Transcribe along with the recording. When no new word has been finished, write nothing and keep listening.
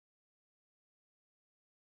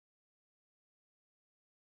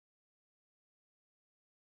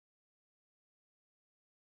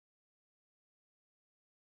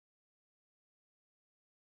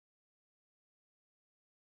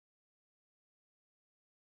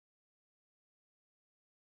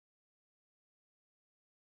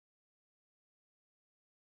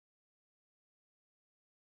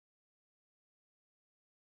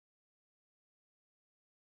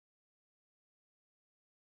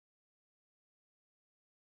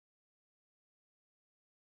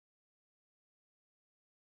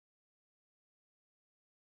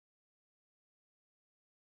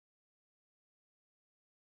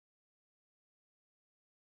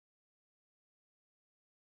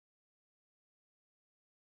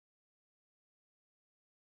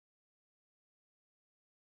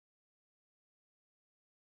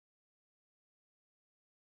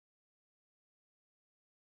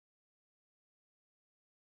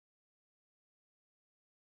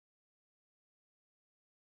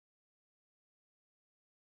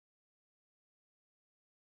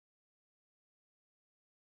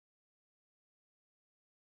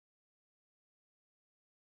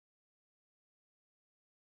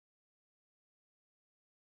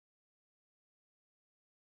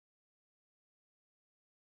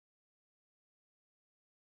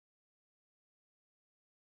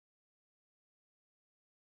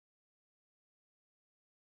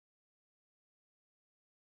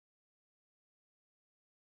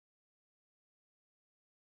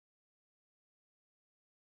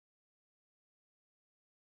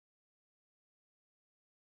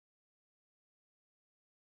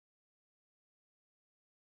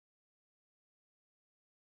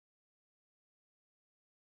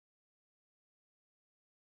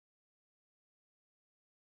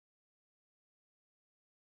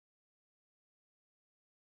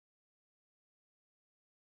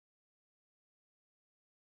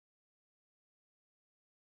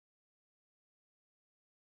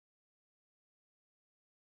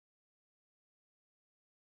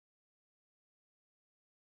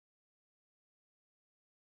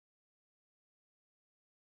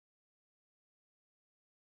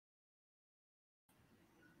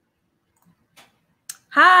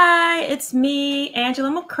Hi, it's me,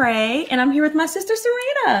 Angela McCrae, and I'm here with my sister,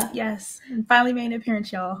 Serena. Yes, and finally made an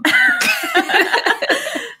appearance, y'all.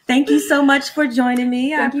 Thank you so much for joining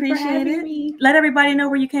me. I appreciate it. Me. Let everybody know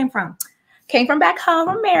where you came from. Came from back home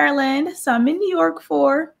from Maryland, so I'm in New York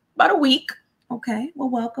for about a week. Okay, well,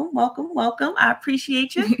 welcome. I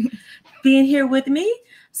appreciate you being here with me.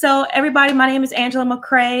 So everybody, my name is Angela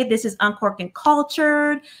McCrae. This is Uncorked and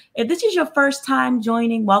Cultured. If this is your first time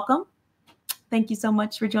joining, welcome. Thank you so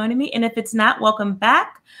much for joining me. And if it's not, welcome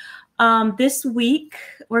back. This week,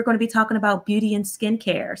 we're going to be talking about beauty and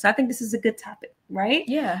skincare. So I think this is a good topic, right?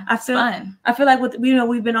 Yeah, I feel like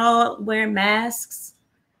we've been all wearing masks,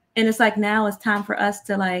 and it's like now it's time for us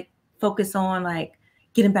to like focus on like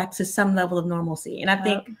getting back to some level of normalcy. And I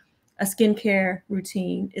think a skincare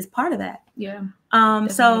routine is part of that. Yeah.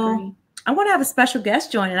 So agree. I want to have a special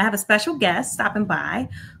guest join, and I have a special guest stopping by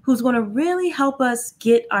who's going to really help us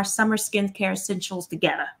get our summer skincare essentials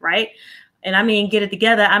together, right? And I mean, get it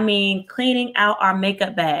together. I mean, cleaning out our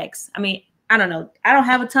makeup bags. I mean, I don't know. I don't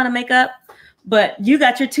have a ton of makeup, but you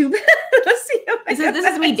got your two. This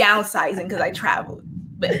is me downsizing because I traveled.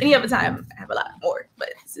 But any other time, I have a lot more. But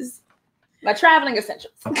this is my traveling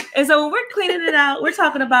essentials. And so when we're cleaning it out, we're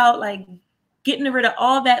talking about like getting rid of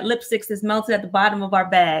all that lipsticks that's melted at the bottom of our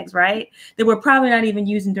bags, right? That we're probably not even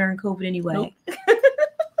using during COVID anyway. Nope.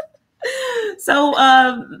 So,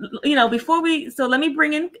 let me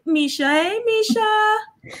bring in Misha. Hey, Misha.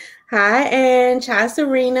 Hi, Ange. Hi,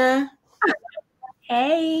 Serena.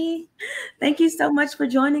 Hey. Thank you so much for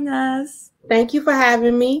joining us. Thank you for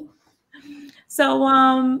having me. So,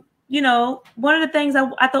 one of the things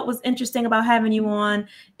I thought was interesting about having you on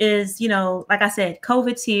is, like I said,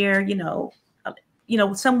 COVID's here,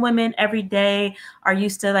 some women every day are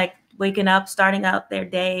used to like waking up, starting out their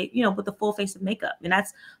day, with a full face of makeup. And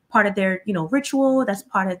that's part of their, ritual. That's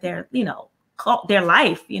part of their, their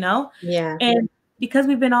life, Yeah. And because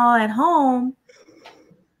we've been all at home,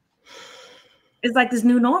 it's like this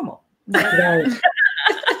new normal. Right.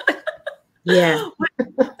 Yeah.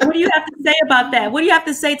 What do you have to say about that? What do you have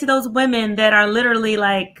to say to those women that are literally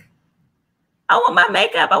like, I want my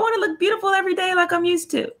makeup. I want to look beautiful every day like I'm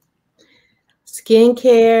used to.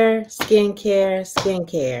 Skincare.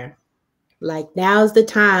 Like now's the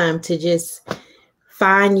time to just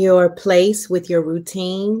find your place with your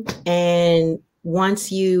routine. And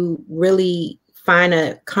once you really find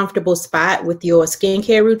a comfortable spot with your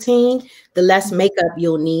skincare routine, the less makeup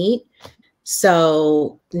you'll need.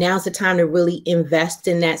 So now's the time to really invest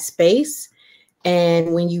in that space.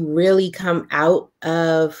 And when you really come out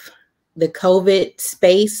of the COVID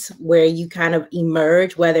space where you kind of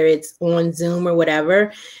emerge, whether it's on Zoom or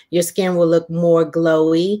whatever, your skin will look more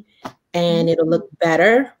glowy and it'll look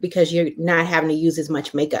better because you're not having to use as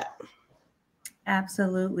much makeup.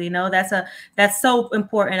 Absolutely. No, that's so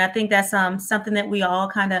important. I think that's something that we all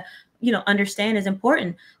kind of, understand is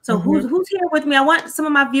important. So who's here with me? I want some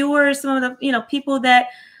of my viewers, some of the, people that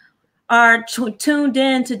are tuned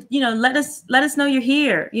in to, let us know you're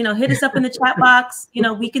here. Hit us up in the chat box.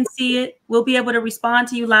 We can see it. We'll be able to respond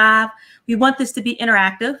to you live. We want this to be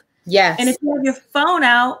interactive. Yes. And if you have your phone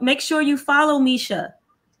out, make sure you follow Misha.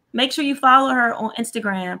 Make sure you follow her on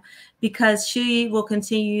Instagram because she will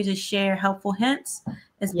continue to share helpful hints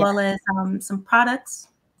as well as some products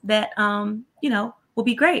that, will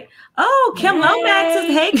be great. Oh, Kim Lomax is,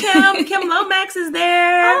 hey, Kim. Kim Lomax is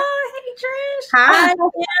there. Oh, hey, Trish. Hi,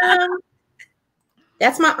 Kim.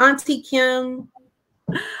 That's my auntie, Kim.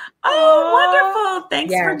 Oh, wonderful.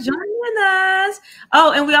 Thanks for joining us.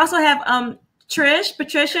 Oh, and we also have Trish.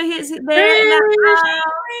 Patricia is there.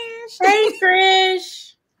 Hey,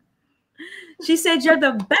 Trish. She said you're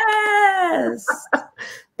the best.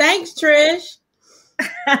 Thanks, Trish.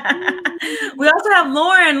 We also have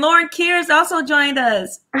Lauren. Lauren Kears also joined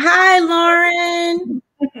us. Hi, Lauren.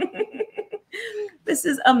 This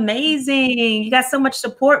is amazing. You got so much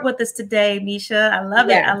support with us today, Misha. I love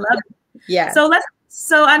it. I love it. Yeah. So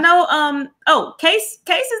I know Case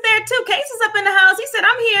is there too. Case is up in the house. He said,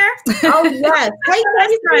 I'm here. Oh, yes. Hey,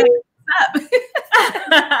 right.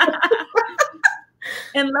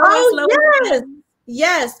 And Lois,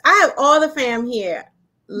 yes. I have all the fam here.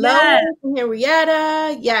 Lois and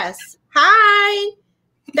Henrietta. Yes. Hi.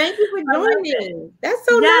 Thank you for joining. That's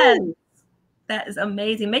so nice. That is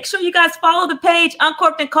amazing. Make sure you guys follow the page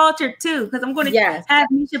Uncorked and Cultured too, because I'm going to have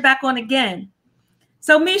Misha back on again.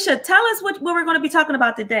 So Misha, tell us what we're going to be talking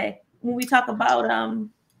about today when we talk about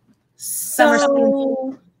summer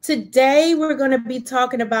skincare. Today we're going to be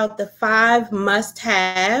talking about the 5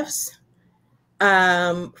 must-haves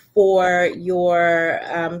for your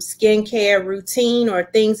skincare routine or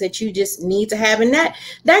things that you just need to have. And that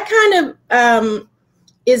kind of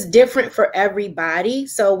is different for everybody.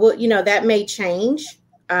 So we'll, you know, that may change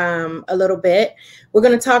a little bit. We're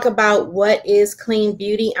going to talk about what is clean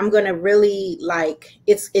beauty. I'm going to really like,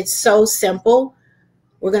 it's so simple.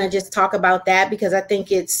 We're going to just talk about that because I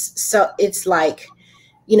think it's like,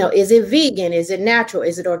 you know, is it vegan? Is it natural?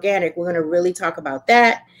 Is it organic? We're going to really talk about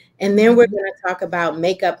that. And then we're going to talk about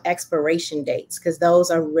makeup expiration dates because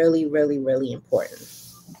those are really, really, really important.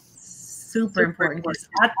 Super important.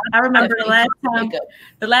 I remember the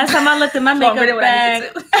last time I looked at my makeup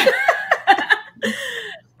bag,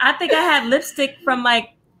 I think I had lipstick from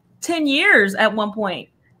like 10 years at one point.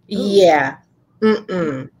 Yeah.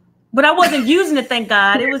 But I wasn't using it, thank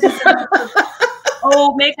God. It was just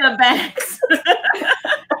old makeup bags.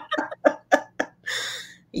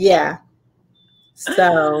 Yeah.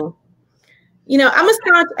 So, you know, I'm a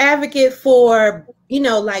staunch advocate for, you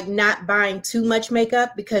know, like not buying too much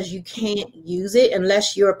makeup because you can't use it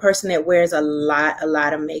unless you're a person that wears a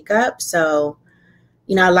lot of makeup. So,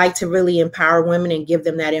 you know, I like to really empower women and give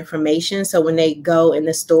them that information. So when they go in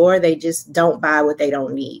the store, they just don't buy what they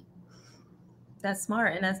don't need. That's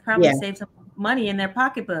smart. And that's probably saves some money in their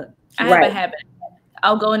pocketbook. I have a habit.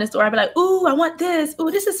 I'll go in the store. I'll be like, ooh, I want this.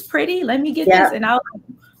 Ooh, this is pretty. Let me get this. And I'll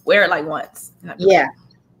wear it like once. Yeah.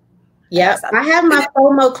 I have my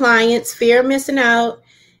FOMO clients, fear of missing out.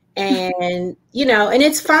 And, you know, and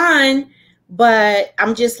it's fine. But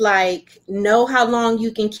I'm just like, know how long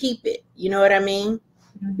you can keep it. You know what I mean?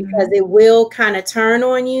 Because it will kind of turn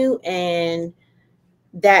on you. And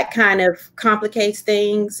that kind of complicates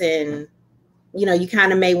things. And, you know, you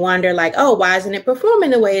kind of may wonder like, oh, why isn't it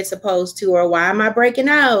performing the way it's supposed to? Or why am I breaking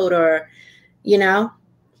out? Or, you know,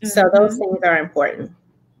 so those things are important.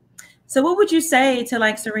 So what would you say to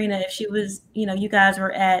like Serena if she was, you know, you guys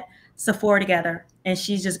were at Sephora together and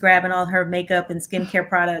she's just grabbing all her makeup and skincare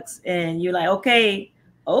products and you're like, okay,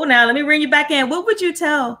 now let me bring you back in. What would you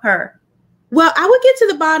tell her? Well, I would get to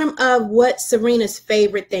the bottom of what Serena's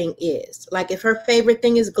favorite thing is. Like if her favorite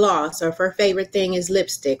thing is gloss or if her favorite thing is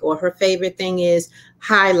lipstick or her favorite thing is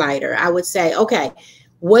highlighter, I would say, okay,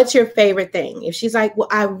 what's your favorite thing? If she's like, well,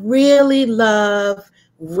 I really love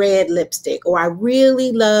red lipstick or I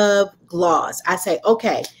really love gloss, I say,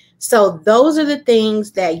 okay, so those are the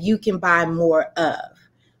things that you can buy more of.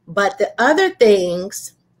 But the other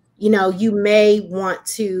things, you know, you may want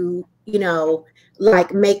to, you know,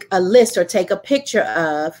 like make a list or take a picture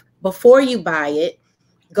of before you buy it,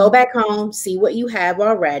 go back home, see what you have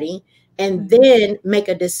already, and then make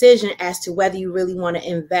a decision as to whether you really want to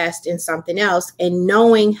invest in something else and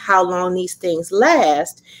knowing how long these things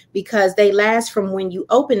last because they last from when you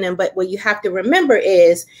open them. But what you have to remember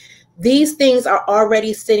is these things are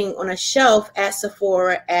already sitting on a shelf at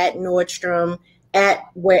Sephora, at Nordstrom, at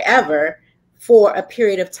wherever for a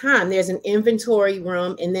period of time. There's an inventory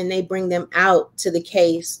room and then they bring them out to the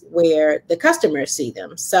case where the customers see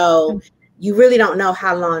them. So you really don't know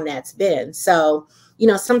how long that's been. So, you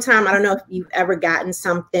know, sometime, I don't know if you've ever gotten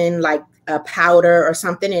something like a powder or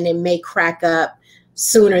something and it may crack up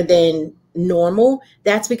sooner than normal.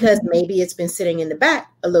 That's because maybe it's been sitting in the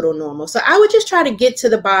back a little normal. So I would just try to get to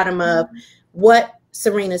the bottom of what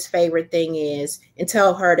Serena's favorite thing is and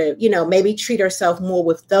tell her to, you know, maybe treat herself more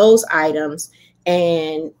with those items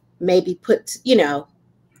and maybe put, you know,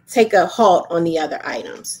 take a halt on the other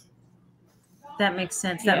items. That makes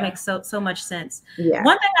sense. That makes so much sense. Yeah.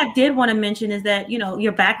 One thing I did want to mention is that, you know,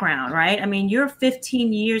 your background, right? I mean, your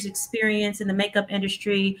 15 years experience in the makeup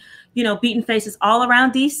industry, you know, beating faces all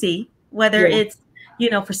around DC, whether it's, you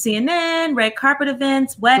know, for CNN, red carpet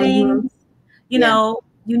events, weddings, you know,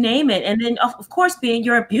 you name it. And then of course,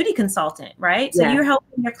 you're a beauty consultant, right? So you're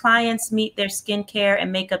helping your clients meet their skincare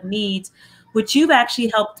and makeup needs, which you've actually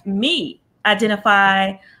helped me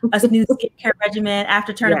identify a new skincare regimen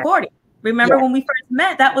after turning 40. Remember when we first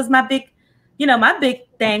met, that was my big, you know, my big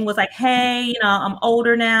thing was like, hey, you know, I'm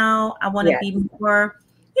older now. I want to be more,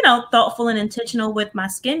 you know, thoughtful and intentional with my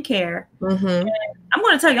skincare. And I'm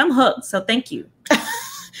going to tell you, I'm hooked. So thank you.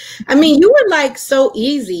 I mean, you were like so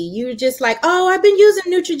easy. You were just like, oh, I've been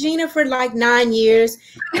using Neutrogena for like 9 years.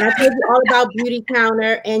 And I told you all about Beauty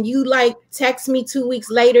Counter. And you like text me 2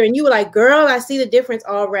 weeks later and you were like, girl, I see the difference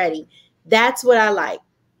already. That's what I like.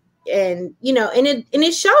 And, you know, and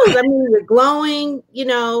it shows. I mean, you're glowing, you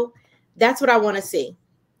know, that's what I want to see.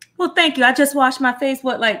 Well, thank you. I just washed my face,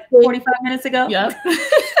 like 45 minutes ago? Yep.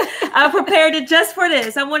 I prepared it just for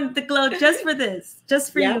this. I wanted to glow just for this,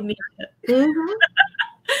 just for you, Misha.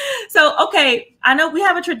 So, okay, I know we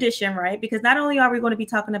have a tradition, right? Because not only are we going to be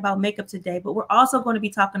talking about makeup today, but we're also going to be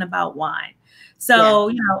talking about wine. So,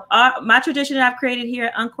 you know, my tradition that I've created here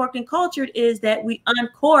at Uncorked and Cultured is that we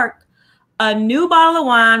uncork a new bottle of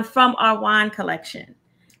wine from our wine collection.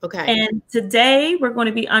 Okay. And today we're going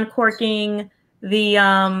to be uncorking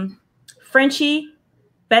the Frenchie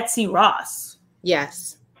Betsy Ross.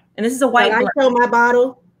 Yes. And this is a white blend. Can I show my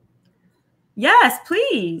bottle? Yes,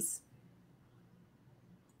 please.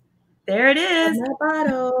 There it is. My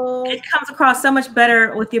bottle. It comes across so much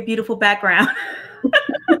better with your beautiful background.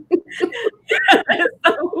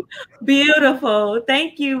 So beautiful.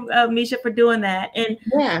 Thank you, Misha, for doing that. And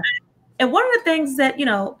and one of the things that, you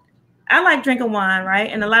know, I like drinking wine,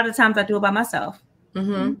 right? And a lot of times I do it by myself.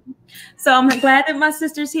 So I'm glad that my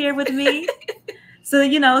sister's here with me. So,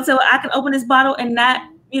 you know, so I can open this bottle and not,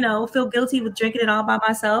 you know, feel guilty with drinking it all by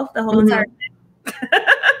myself the whole entire thing.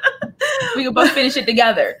 We can both finish it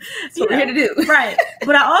together. That's what we're here to do. Right.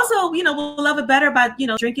 But I also, you know, will love it better by, you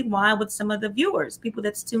know, drinking wine with some of the viewers, people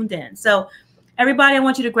that's tuned in. So everybody, I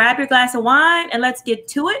want you to grab your glass of wine and let's get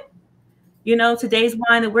to it. You know, today's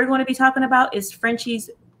wine that we're going to be talking about is Frenchie's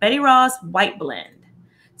Betty Ross White Blend.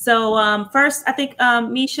 So first, I think,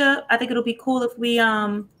 Misha, I think it'll be cool if we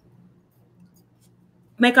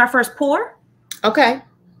make our first pour. Okay.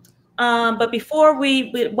 But before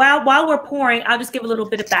while we're pouring, I'll just give a little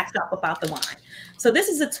bit of backdrop about the wine. So this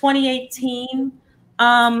is a 2018.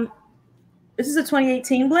 This is a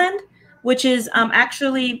 2018 blend, which is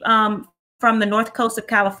actually from the north coast of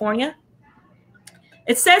California.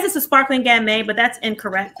 It says it's a sparkling Gamay, but that's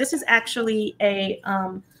incorrect. This is actually a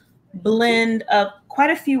blend of quite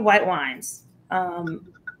a few white wines. Now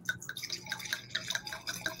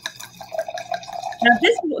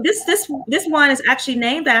this wine is actually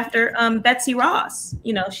named after Betsy Ross.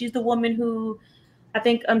 You know, she's the woman who I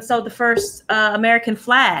think sold the first American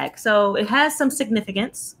flag. So it has some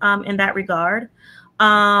significance in that regard.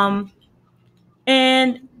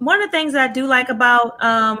 And one of the things that I do like about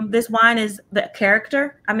this wine is the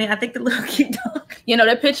character. I mean, I think the little cute dog. You know,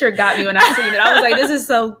 that picture got me when I seen it. I was like, this is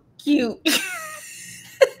so cute.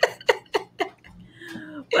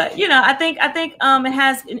 But you know, I think it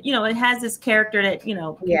has, you know, it has this character that, you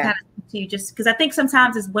know, kind of to you, just because I think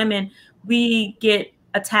sometimes as women we get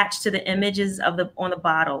attached to the images of on the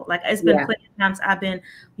bottle. Like it's been plenty of times I've been,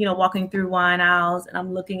 you know, walking through wine aisles and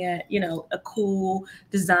I'm looking at, you know, a cool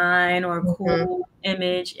design or a cool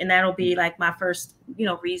image, and that'll be like my first, you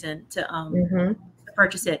know, reason to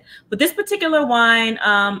purchase it. But this particular wine,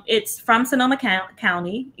 it's from Sonoma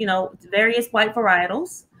County, you know, various white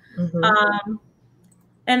varietals.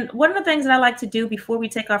 And one of the things that I like to do before we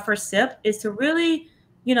take our first sip is to really,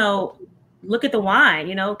 you know, look at the wine,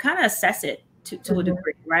 you know, kind of assess it to a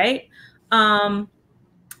degree, right? And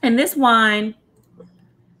this wine,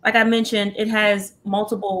 like I mentioned, it has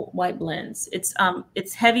multiple white blends.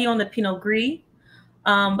 It's heavy on the Pinot Gris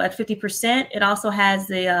at 50%. It also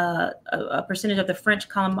has a percentage of the French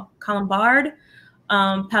Colombard,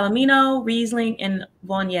 Palomino, Riesling, and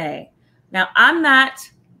Viognier. Now, I'm not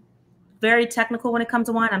very technical when it comes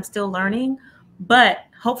to wine. I'm still learning, but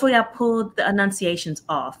hopefully I pulled the enunciations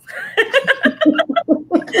off. If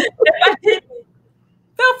I didn't,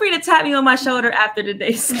 feel free to tap me on my shoulder after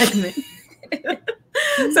today's segment.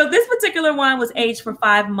 So this particular wine was aged for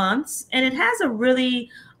 5 months, and it has a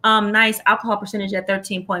really nice alcohol percentage at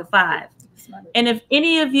 13.5. And if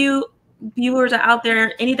any of you viewers are out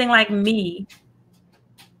there, anything like me,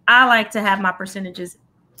 I like to have my percentages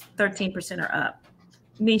 13% or up.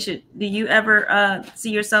 Misha, do you ever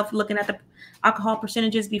see yourself looking at the alcohol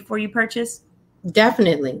percentages before you purchase?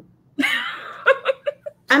 Definitely.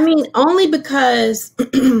 I mean, only because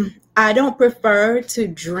I don't prefer to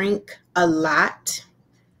drink a lot.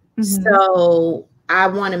 So I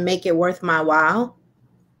want to make it worth my while,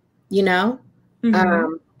 you know?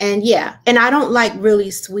 And yeah, and I don't like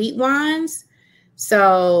really sweet wines.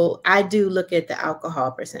 So I do look at the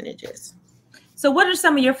alcohol percentages. So what are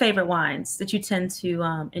some of your favorite wines that you tend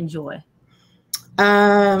to enjoy?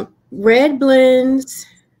 Red blends,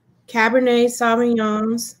 Cabernet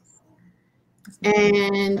Sauvignons,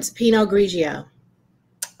 and Pinot Grigio.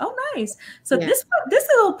 Oh, nice. So this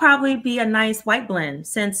will probably be a nice white blend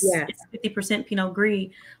since it's 50% Pinot Gris,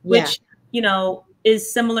 which, you know,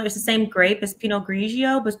 is similar. It's the same grape as Pinot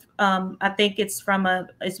Grigio, but I think it's from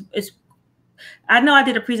I know I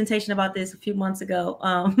did a presentation about this a few months ago,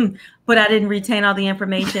 but I didn't retain all the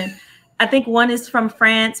information. I think one is from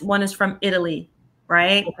France, one is from Italy,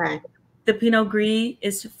 right? Okay. The Pinot Gris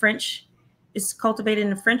is French, is cultivated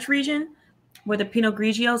in the French region, where the Pinot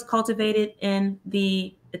Grigio is cultivated in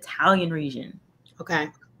the Italian region. Okay.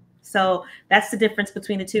 So that's the difference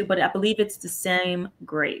between the two, but I believe it's the same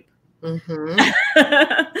grape.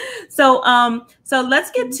 So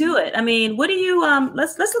let's get to it. I mean, what do you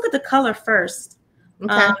let's look at the color first.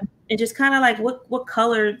 Okay. And just kind of like what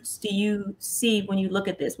colors do you see when you look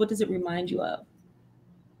at this? What does it remind you of?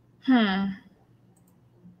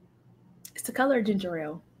 It's the color ginger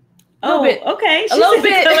ale. Oh, okay. A little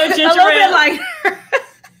bit like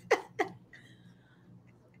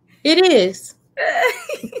it is.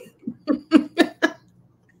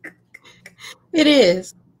 It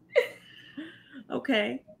is.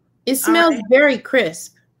 Okay. It smells very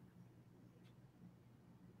crisp.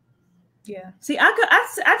 Yeah. See,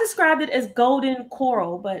 I described it as golden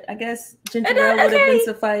coral, but I guess ginger ale would have been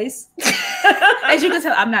suffice. As you can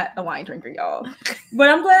tell, I'm not a wine drinker, y'all. But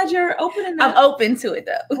I'm glad you're opening up. I'm open to it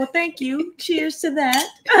though. Well, thank you. Cheers to that.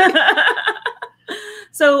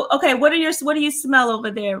 So, okay, what do you smell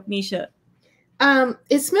over there, Misha?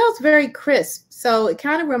 It smells very crisp. So it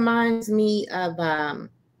kind of reminds me of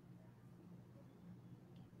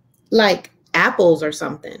like apples or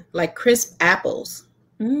something, like crisp apples.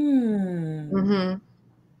 I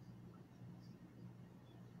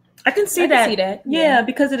can see that. Yeah,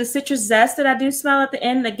 because of the citrus zest that I do smell at the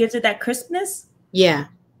end that gives it that crispness. Yeah.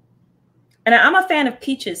 And I'm a fan of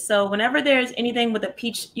peaches. So whenever there's anything with a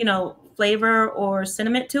peach, flavor or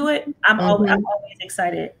sentiment to it, I'm always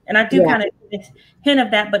excited. And I do kind of hint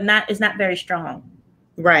of that, but it's not very strong.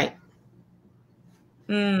 Right.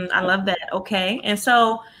 I love that. Okay. And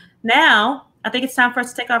so now I think it's time for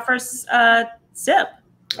us to take our first sip.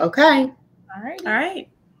 Okay. All right.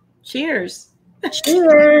 Cheers.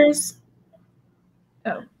 Cheers.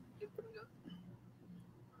 Oh.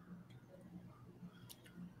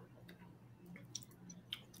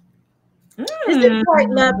 This is quite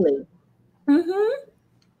lovely.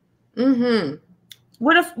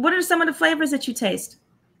 What are some of the flavors that you taste?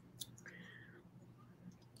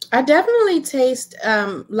 I definitely taste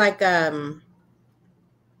I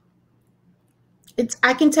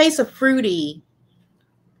can taste a fruity,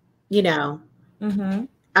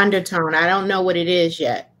 undertone. I don't know what it is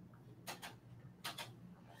yet.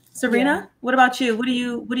 Serena, what about you?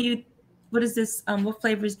 What is this? What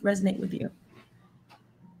flavors resonate with you?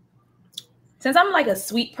 Since I'm like a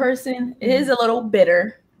sweet person, it is a little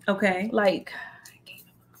bitter. Okay. Like,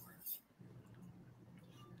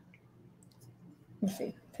 let's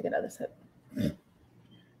see. Take another sip.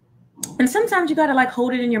 And sometimes you gotta like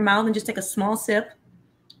hold it in your mouth and just take a small sip,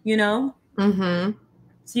 So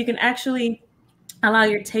you can actually allow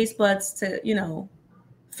your taste buds to,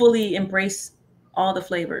 fully embrace all the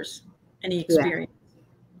flavors and the experience.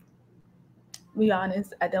 To be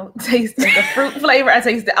honest, I don't taste the fruit flavor. I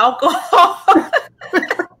taste the alcohol.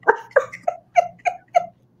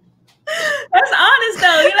 That's honest though.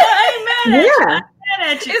 I ain't mad at you. I'm mad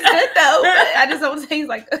at you. It's good though. I just don't taste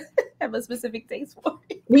have a specific taste for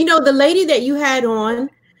it. The lady that you had on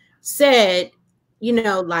said,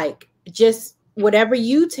 like just whatever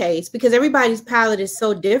you taste, because everybody's palate is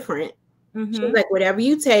so different. She's like, whatever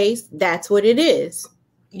you taste, that's what it is.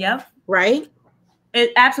 Yep. Right?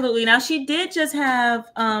 Absolutely. Now she did just have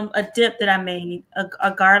a dip that I made,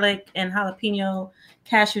 a garlic and jalapeno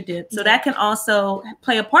cashew dip. So that can also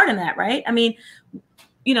play a part in that, right? I mean,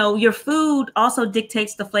 your food also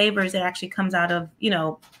dictates the flavors that actually comes out of,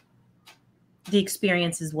 the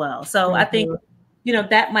experience as well. So I think,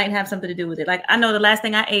 that might have something to do with it. Like I know the last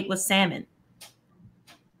thing I ate was salmon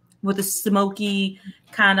with a smoky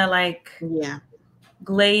kind of like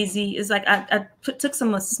glazy. It's like I took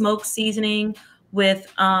some smoked seasoning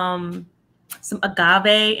with some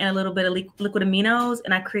agave and a little bit of liquid aminos,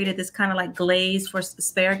 and I created this kind of like glaze for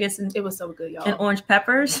asparagus, and it was so good, y'all. And orange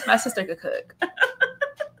peppers. My sister could cook.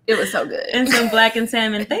 It was so good. And some blackened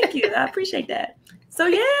salmon. Thank you. I appreciate that. So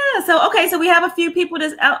so we have a few people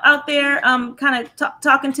that's out there kind of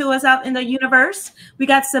talking to us out in the universe. We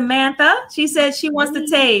got Samantha. She said she wants to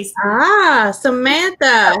taste.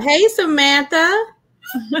 Samantha. Hey, Samantha.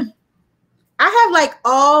 I have like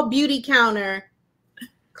all beauty counter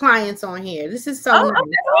clients on here. This is so nice.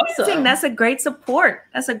 That's awesome. That's a great support.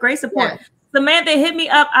 Yeah. Samantha, hit me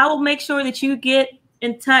up. I will make sure that you get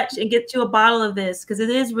in touch and get you a bottle of this because it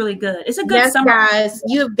is really good. It's a good summer. Guys,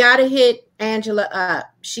 you've got to hit Angela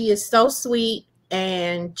up. She is so sweet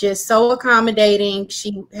and just so accommodating.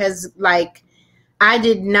 She has I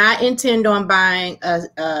did not intend on buying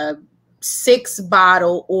a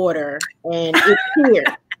 6-bottle order, and it's here.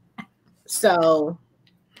 So,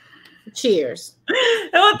 cheers.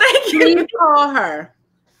 Well, thank you. Please call her.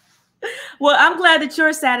 Well, I'm glad that you're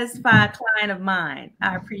a satisfied client of mine.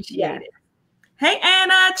 I appreciate it. Hey,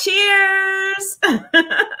 Anna, cheers.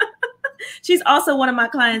 She's also one of my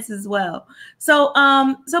clients as well. So,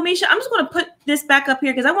 Misha, I'm just going to put this back up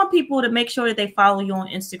here because I want people to make sure that they follow you on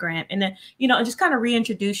Instagram and then, and just kind of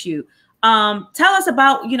reintroduce you. Tell us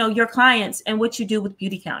about, your clients and what you do with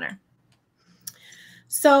Beauty Counter.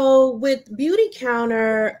 So with Beauty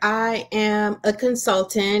Counter, I am a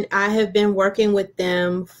consultant. I have been working with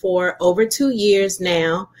them for over 2 years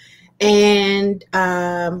now. And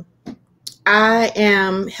I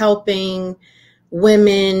am helping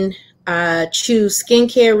women choose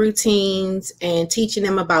skincare routines and teaching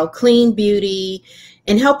them about clean beauty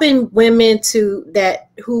and helping women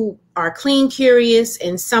who are clean curious,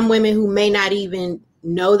 and some women who may not even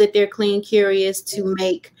know that they're clean curious, to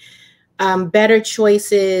make better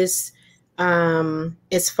choices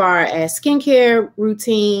as far as skincare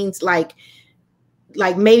routines, like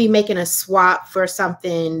maybe making a swap for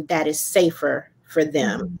something that is safer for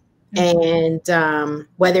them. Mm-hmm. And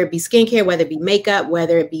whether it be skincare, whether it be makeup,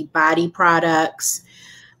 whether it be body products,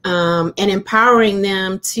 and empowering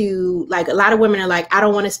them to, like, a lot of women are like, I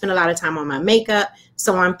don't want to spend a lot of time on my makeup.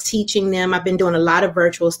 So I'm teaching them. I've been doing a lot of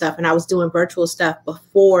virtual stuff, and I was doing virtual stuff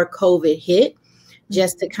before COVID hit,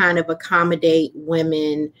 just to kind of accommodate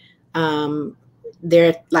women,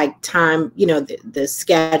 their like time, the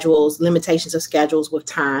schedules, limitations of schedules with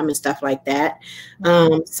time and stuff like that.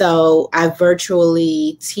 So I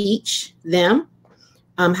virtually teach them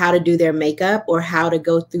how to do their makeup or how to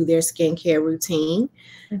go through their skincare routine.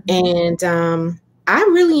 Mm-hmm. And I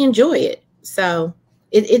really enjoy it. So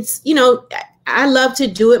it's, I love to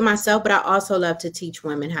do it myself, but I also love to teach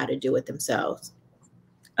women how to do it themselves.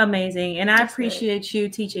 Amazing. And I appreciate you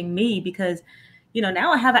teaching me, because,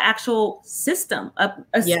 now I have an actual system, a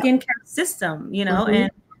skincare system, mm-hmm. And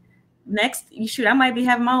next, I might be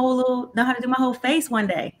having know how to do my whole face one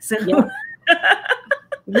day. So,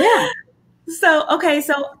 yeah. So, okay,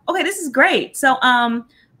 this is great. So,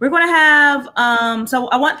 we're going to have, so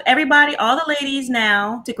I want everybody, all the ladies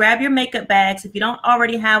now, to grab your makeup bags. If you don't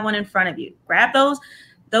already have one in front of you, grab those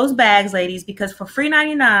bags, ladies, because for free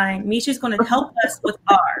 $99, Misha's going to help us with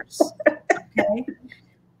ours. Okay.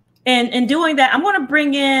 And doing that, I'm going to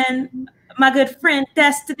bring in my good friend,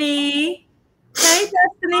 Destiny. Hey,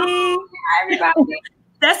 Destiny. Hi, everybody.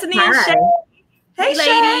 Destiny and Shay. Hey,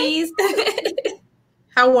 ladies.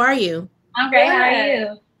 How are you? I'm great. How are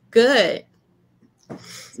you? Good.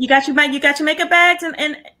 You got your makeup bags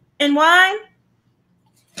and wine?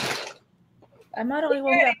 I'm not the only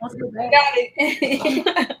one that wants to got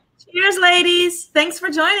it. Cheers, ladies. Thanks for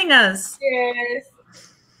joining us. Cheers.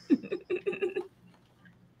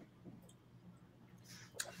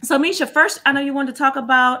 So, Misha, first, I know you wanted to talk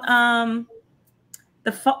about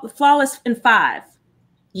the flawless in 5.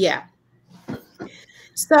 Yeah.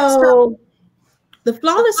 So the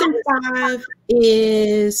flawless in 5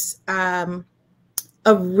 is a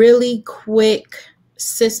really quick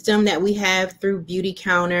system that we have through Beauty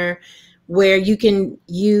Counter, where you can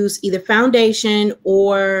use either foundation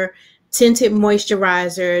or tinted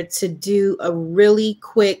moisturizer to do a really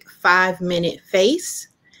quick 5-minute face.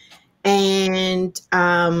 And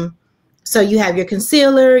so you have your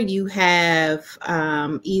concealer, you have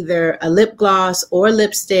either a lip gloss or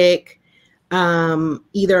lipstick,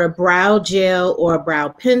 either a brow gel or a brow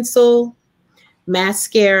pencil,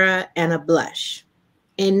 mascara, and a blush.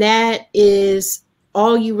 And that is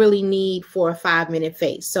all you really need for a 5-minute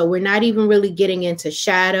face. So we're not even really getting into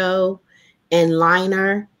shadow and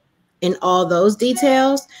liner and all those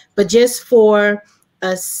details, but just for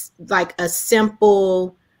a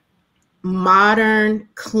simple, modern,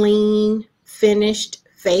 clean, finished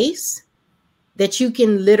face that you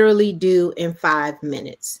can literally do in 5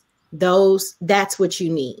 minutes. That's what you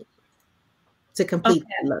need to complete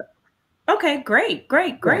that look. Okay, great.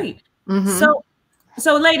 Mm-hmm.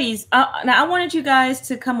 So ladies, now I wanted you guys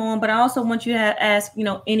to come on, but I also want you to ask,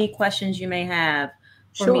 any questions you may have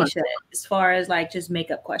for Misha, as far as like just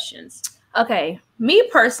makeup questions. Okay. Me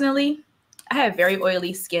personally, I have very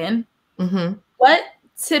oily skin. Mm-hmm. What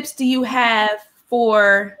tips do you have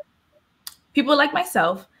for people like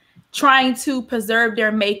myself trying to preserve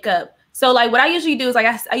their makeup? So like what I usually do is like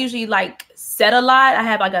I usually like set a lot. I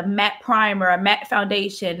have like a matte primer, a matte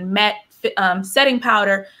foundation, matte setting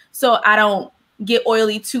powder, so I don't get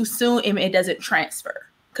oily too soon and it doesn't transfer,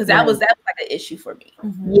 because that was like an issue for me.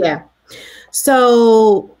 Mm-hmm. Yeah.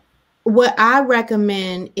 So what I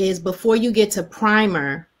recommend is, before you get to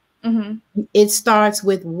primer, mm-hmm. it starts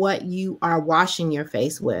with what you are washing your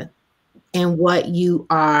face with and what you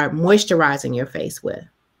are moisturizing your face with.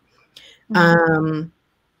 Mm-hmm.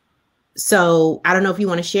 So I don't know if you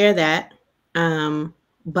want to share that,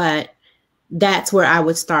 but that's where I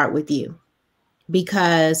would start with you.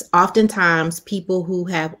 Because oftentimes people who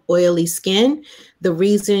have oily skin, the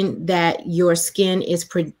reason that your skin is,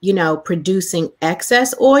 producing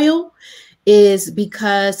excess oil is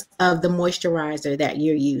because of the moisturizer that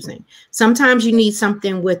you're using. Sometimes you need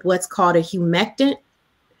something with what's called a humectant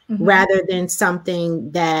rather than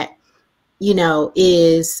something that, you know,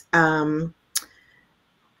 is, there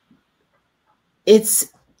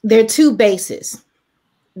are two bases,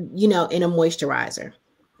 you know, in a moisturizer.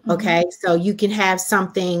 Okay. So you can have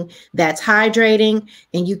something that's hydrating,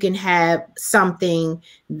 and you can have something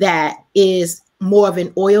that is more of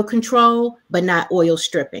an oil control, but not oil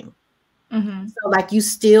stripping. So like you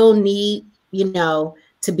still need, you know,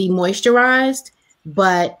 to be moisturized,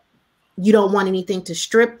 but you don't want anything to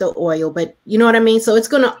strip the oil, but you know what I mean? So it's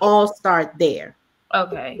going to all start there.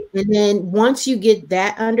 Okay. And then once you get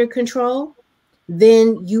that under control,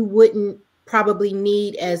 then you wouldn't probably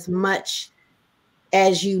need as much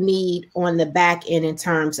as you need on the back end in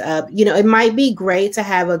terms of, you know, it might be great to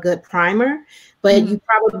have a good primer, but you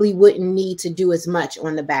probably wouldn't need to do as much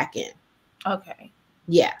on the back end. Okay.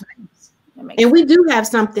 Yeah. And we do have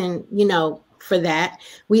something, you know, for that.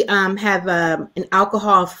 We have an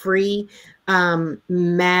alcohol-free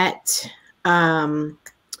matte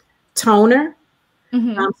toner.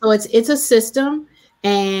 So it's a system.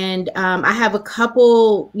 And I have a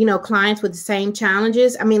couple, you know, clients with the same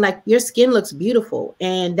challenges. I mean, like, your skin looks beautiful.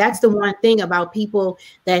 And that's the one thing about people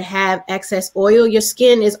that have excess oil. Your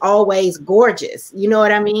skin is always gorgeous. You know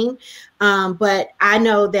what I mean? But I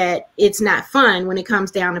know that it's not fun when it comes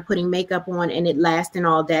down to putting makeup on and it lasting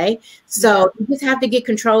all day. So you just have to get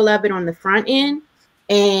control of it on the front end.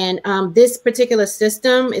 And this particular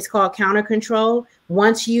system is called Counter Control.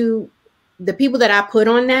 Once the people that I put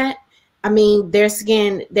on that, I mean, their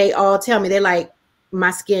skin, they all tell me, they're like,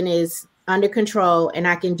 my skin is under control and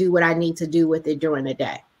I can do what I need to do with it during the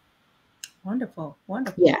day. Wonderful.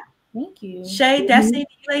 Wonderful. Yeah. Thank you. Shay, Destiny,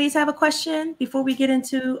 do you ladies have a question before we get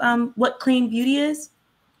into what clean beauty is?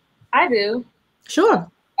 I do. Sure.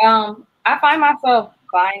 I find myself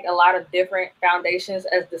buying a lot of different foundations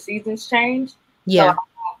as the seasons change. Yeah. So I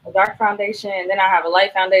have a dark foundation, and then I have a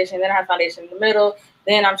light foundation, then I have foundation in the middle.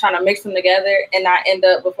 Then I'm trying to mix them together, and I end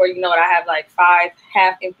up, before you know it, I have like 5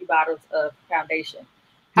 half-empty bottles of foundation.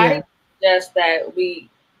 How do you suggest that we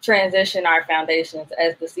transition our foundations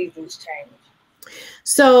as the seasons change?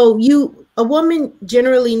 So a woman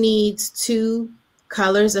generally needs 2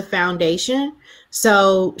 colors of foundation.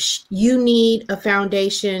 So you need a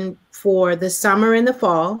foundation for the summer and the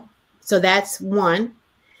fall. So that's one.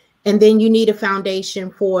 And then you need a foundation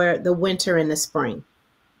for the winter and the spring.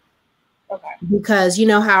 Okay. Because you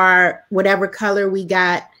know how whatever color we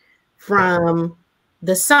got from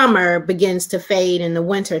the summer begins to fade in the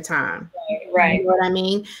winter time. Right. You know what I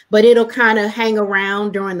mean? But it'll kind of hang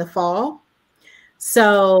around during the fall.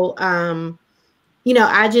 So, you know,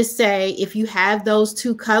 I just say if you have those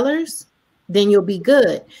 2 colors, then you'll be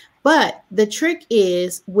good. But the trick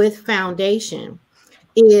is with foundation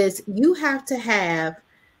is you have to have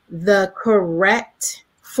the correct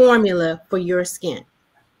formula for your skin.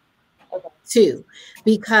 Too,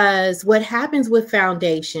 because what happens with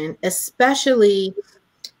foundation, especially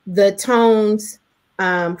the tones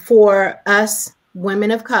for us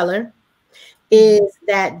women of color, is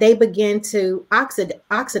that they begin to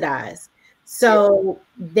oxidize. So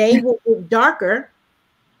they will get darker,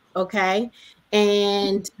 okay?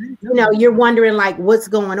 And, you know, you're wondering like what's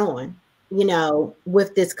going on, you know,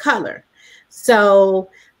 with this color. So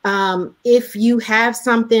if you have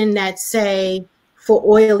something that say, for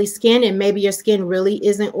oily skin, and maybe your skin really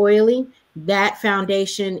isn't oily, that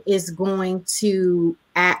foundation is going to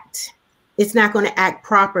it's not going to act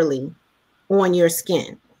properly on your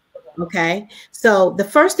skin. Okay. So the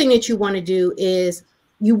first thing that you want to do is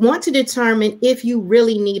you want to determine if you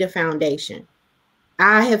really need a foundation.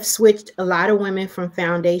 I have switched a lot of women from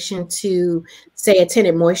foundation to, say, a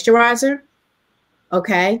tinted moisturizer.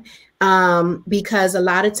 Okay. Because a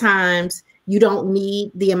lot of times you don't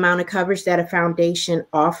need the amount of coverage that a foundation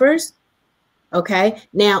offers. Okay.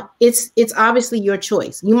 Now it's obviously your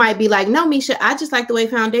choice. You might be like, no, Misha, I just like the way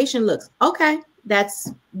foundation looks. Okay.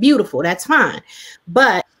 That's beautiful. That's fine.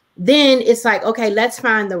 But then it's like, okay, let's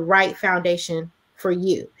find the right foundation for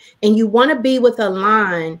you. And you want to be with a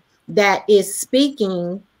line that is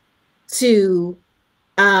speaking to,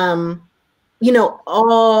 you know,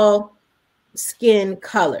 all skin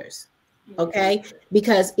colors. Okay,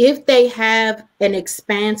 because if they have an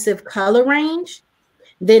expansive color range,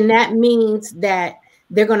 then that means that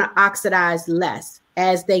they're going to oxidize less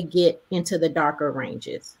as they get into the darker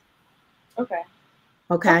ranges. Okay.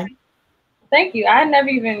 Okay. Thank you. I never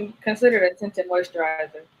even considered a tinted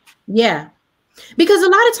moisturizer. Yeah. Because a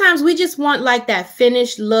lot of times we just want like that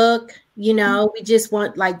finished look, you know, we just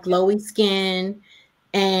want like glowy skin,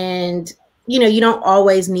 and you know, you don't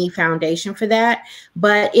always need foundation for that.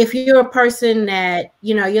 But if you're a person that,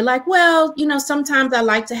 you know, you're like, well, you know, sometimes I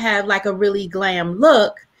like to have like a really glam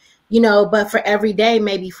look, you know, but for every day,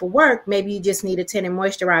 maybe for work, maybe you just need a tinted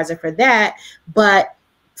moisturizer for that. But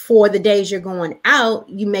for the days you're going out,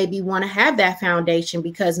 you maybe want to have that foundation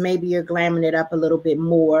because maybe you're glamming it up a little bit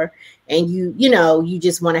more, and you know, you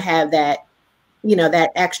just want to have that, you know,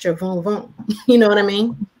 that extra boom boom. You know what I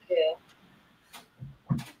mean? Yeah.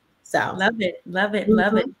 So love it, love it,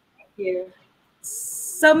 love it. Thank you.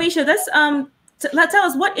 So Misha, let's tell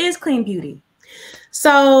us, what is clean beauty?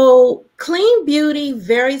 So clean beauty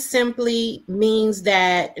very simply means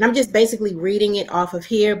that, and I'm just basically reading it off of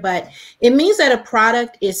here, but it means that a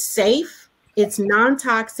product is safe, it's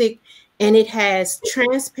non-toxic, and it has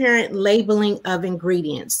transparent labeling of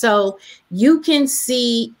ingredients. So you can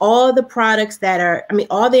see all the products that are, I mean,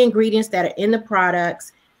 all the ingredients that are in the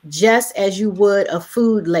products, just as you would a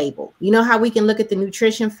food label. You know how we can look at the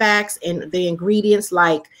nutrition facts and the ingredients,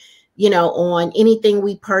 like, you know, on anything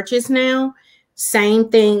we purchase now. Same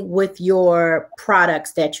thing with your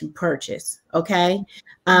products that you purchase, okay?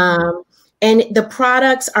 And the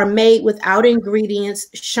products are made without ingredients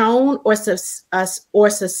shown or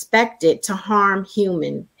suspected to harm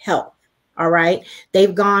human health, all right?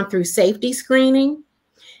 They've gone through safety screening,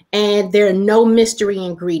 and there are no mystery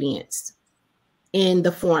ingredients in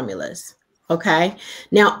the formulas. Okay.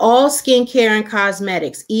 Now, all skincare and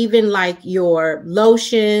cosmetics, even like your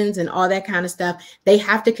lotions and all that kind of stuff, they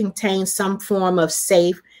have to contain some form of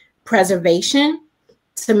safe preservation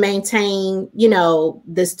to maintain, you know,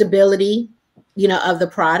 the stability, you know, of the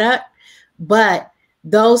product. But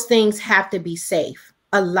those things have to be safe.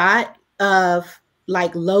 A lot of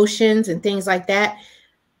like lotions and things like that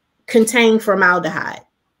contain formaldehyde.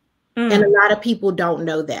 And a lot of people don't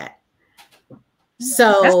know that.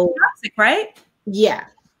 So that's toxic, right? Yeah.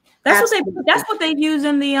 That's absolutely what they use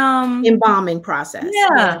in the embalming process.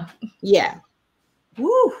 Yeah. Yeah.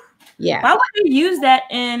 Woo. Yeah. Why would we use that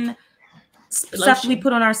in stuff we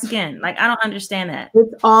put on our skin? Like, I don't understand that.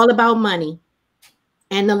 It's all about money.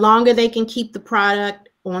 And the longer they can keep the product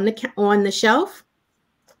on the shelf,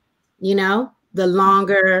 you know, the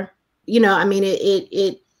longer, you know, I mean,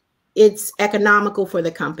 it's economical for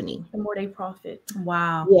the company. The more they profit.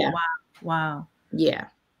 Wow. Yeah. Wow. Wow. Yeah.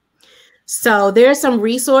 So there are some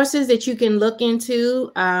resources that you can look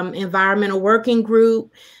into. Environmental Working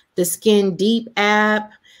Group, the Skin Deep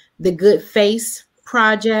app, the Good Face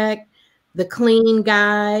Project, the Clean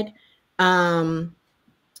Guide. You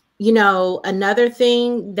know, another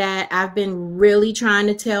thing that I've been really trying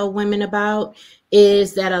to tell women about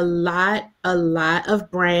is that a lot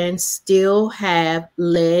of brands still have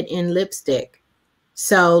lead in lipstick.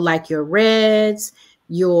 So like your reds,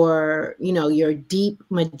 your, you know, your deep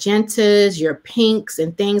magentas, your pinks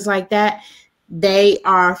and things like that, they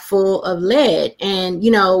are full of lead. And,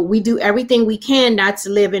 you know, we do everything we can not to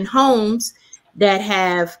live in homes that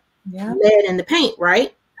have lead in the paint,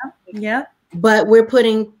 right? Yeah. But we're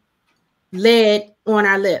putting lead on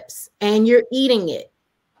our lips, and you're eating it,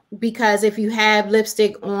 because if you have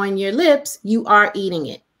lipstick on your lips, you are eating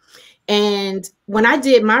it. And when I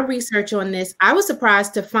did my research on this, I was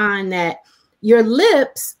surprised to find that your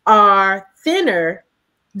lips are thinner.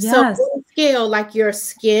 Yes. So on a scale, like your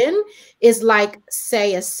skin is like,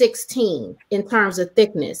 say, a 16 in terms of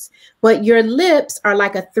thickness, but your lips are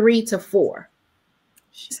like a 3 to 4.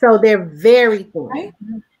 So they're very thin, right?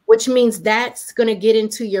 Which means that's going to get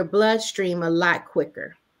into your bloodstream a lot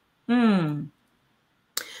quicker.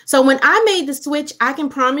 So when I made the switch, I can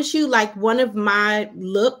promise you, like, one of my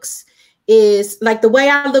looks is like, the way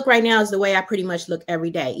I look right now is the way I pretty much look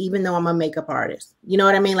every day, even though I'm a makeup artist. You know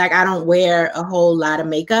what I mean? Like, I don't wear a whole lot of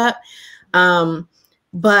makeup.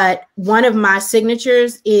 But one of my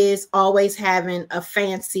signatures is always having a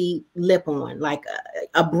fancy lip on, like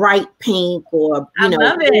a bright pink, or, you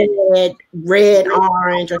know, red,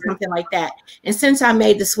 orange, or something like that. And since I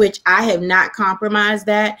made the switch, I have not compromised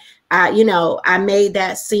that. You know, I made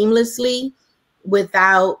that seamlessly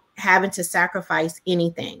without having to sacrifice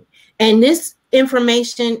anything. And this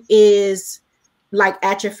information is like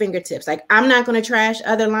at your fingertips. Like, I'm not going to trash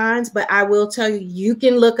other lines, but I will tell you, you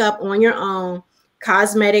can look up on your own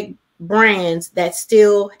cosmetic brands that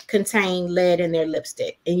still contain lead in their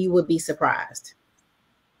lipstick, and you would be surprised.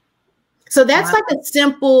 So that's like a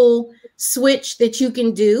simple switch that you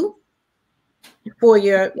can do for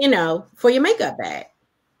your, you know, for your makeup bag.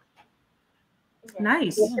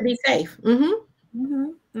 Nice. To be safe.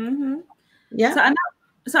 Yeah.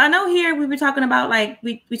 So I know here we were talking about, like,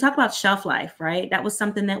 we talked about shelf life, right? That was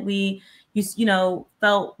something that we, you know,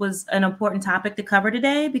 felt was an important topic to cover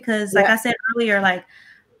today, because like I said earlier, like,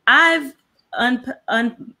 I've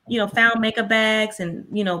you know, found makeup bags and,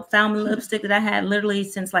 you know, found lipstick that I had literally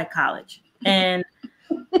since like college, and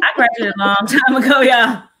I graduated a long time ago,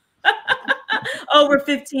 y'all. over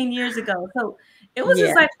 15 years ago. So it was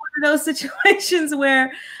just like one of those situations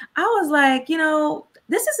where I was like, you know,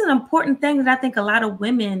 this is an important thing that I think a lot of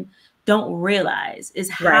women don't realize is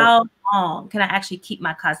how long can I actually keep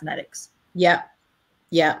my cosmetics? Yep.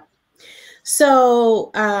 Yep.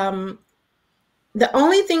 So the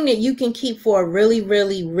only thing that you can keep for a really,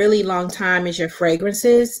 really, really long time is your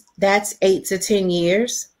fragrances. That's 8 to 10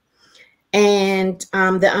 years. And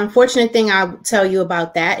the unfortunate thing I'll tell you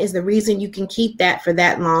about that is the reason you can keep that for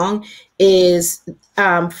that long is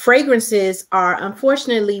fragrances are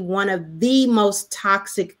unfortunately one of the most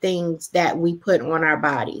toxic things that we put on our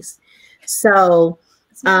bodies. So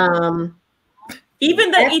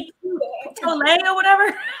even the Etude Toilette or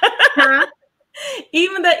whatever. Huh?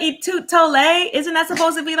 Even the Etude Toilette, isn't that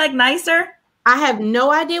supposed to be like nicer? I have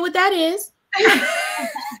no idea what that is.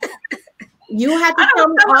 You have to tell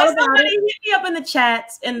me all about it. Hit me up in the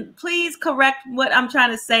chats and please correct what I'm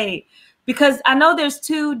trying to say, because I know there's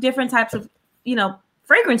two different types of, you know,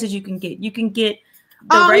 fragrances you can get. You can get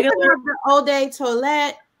the regular the Eau de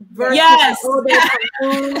Toilette versus Eau de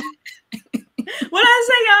Parfum. What did I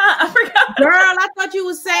say, y'all? I forgot. Girl, I thought you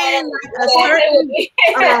were saying like a certain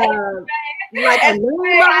like a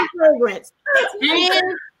new fragrance.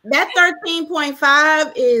 And that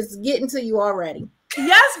 13.5 is getting to you already.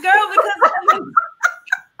 Yes, girl, because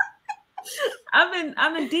I've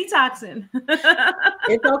been detoxing.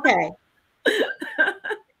 It's okay.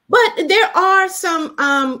 But there are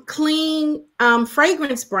some clean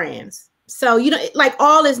fragrance brands. So, you know, like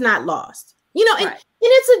all is not lost. You know, and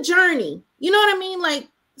it's a journey. You know what I mean? Like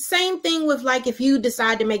same thing with like if you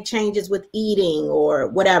decide to make changes with eating or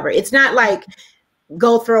whatever. It's not like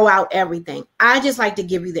go throw out everything. I just like to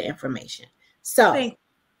give you the information. So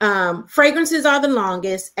fragrances are the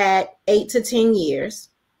longest at 8 to 10 years.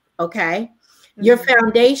 Okay. Your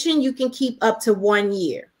foundation, you can keep up to 1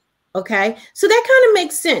 year. Okay. So that kind of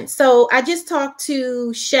makes sense. So I just talked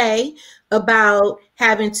to Shay about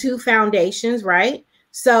having 2 foundations, right?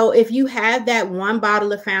 So if you have that 1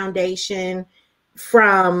 bottle of foundation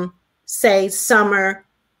from say summer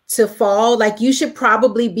to fall, like you should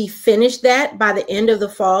probably be finished that by the end of the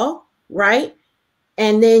fall, right?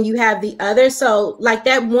 And then you have the other. So like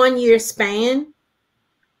that 1 year span,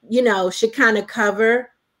 you know, should kind of cover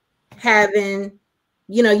having,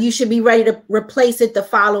 you know, you should be ready to replace it the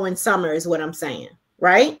following summer is what I'm saying.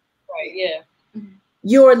 Right? Right. Yeah.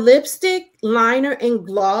 Your lipstick, liner, and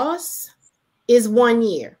gloss is 1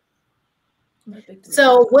 year.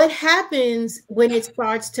 So what happens when it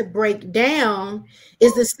starts to break down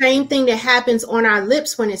is the same thing that happens on our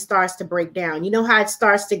lips when it starts to break down. You know how it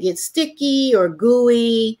starts to get sticky or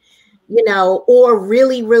gooey, you know, or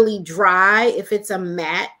really, really dry if it's a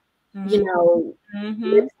matte, you know,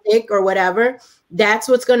 lipstick or whatever. That's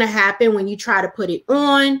what's going to happen when you try to put it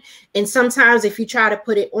on. And sometimes if you try to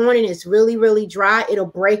put it on and it's really, really dry, it'll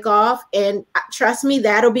break off. And trust me,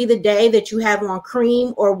 that'll be the day that you have on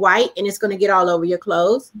cream or white and it's going to get all over your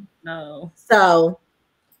clothes. No. So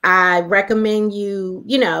I recommend you,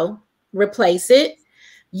 you know, replace it.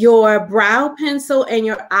 Your brow pencil and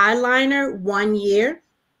your eyeliner, 1 year.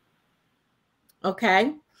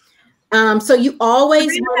 Okay. So you always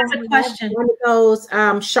want to have one of those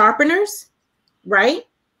sharpeners, right?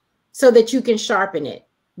 So that you can sharpen it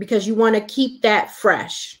because you want to keep that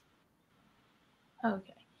fresh.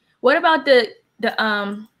 Okay. What about the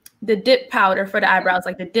dip powder for the eyebrows,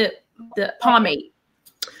 like the pomade?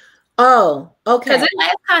 Oh, okay. Because it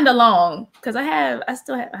lasts kind of long. Because I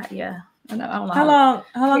still have, yeah. I don't know.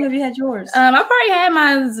 How long have you had yours? I probably had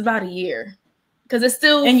mine about a year. Because it's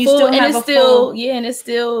still and you full, still and have it's still and it's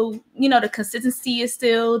still, you know, the consistency is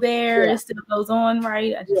still there. It still goes on,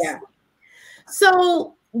 right?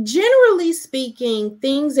 So generally speaking,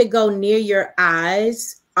 things that go near your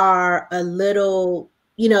eyes are a little,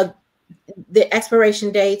 you know, the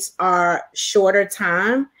expiration dates are shorter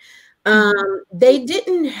time. They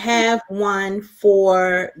didn't have one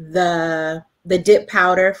for the dip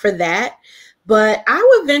powder for that, but I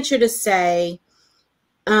would venture to say,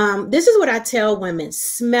 this is what I tell women: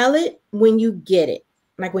 smell it when you get it,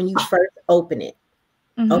 like when you first open it.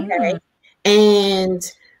 Okay.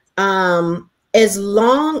 And as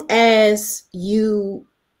long as you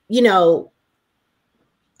know,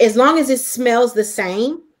 as long as it smells the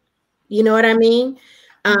same, you know what I mean?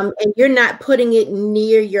 And you're not putting it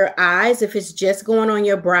near your eyes, if it's just going on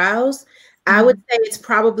your brows, I would say it's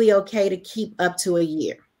probably okay to keep up to a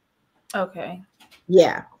year. Okay.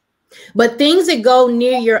 Yeah. But things that go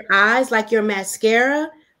near your eyes, like your mascara,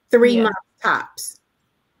 3 months tops.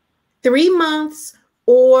 3 months,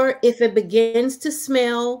 or if it begins to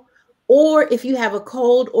smell, or if you have a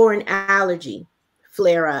cold or an allergy,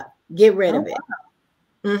 flare up. Get rid of it.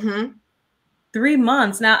 Wow. 3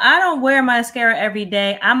 months. Now, I don't wear mascara every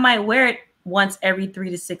day. I might wear it once every 3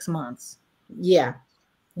 to 6 months. Yeah.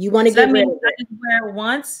 You want to get rid of it. I just wear it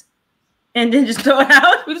once and then just throw it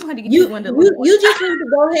out. We just want to get you just need to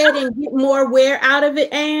go ahead and get more wear out of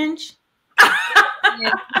it, Ange. So,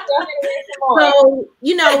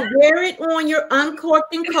 wear it on your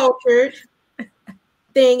Uncorked and Cultured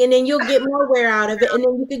thing, and then you'll get more wear out of it, and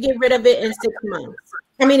then you can get rid of it in 6 months.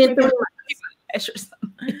 I mean, in 3 months.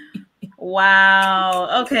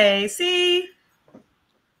 Wow. Okay. See?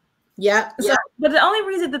 Yeah. So, but the only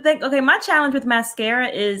reason to think, my challenge with mascara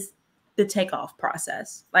is the takeoff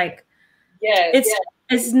process. Like,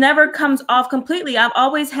 it's never comes off completely. I've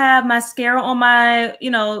always have mascara on my,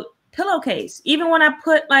 pillowcase. Even when I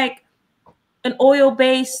put like an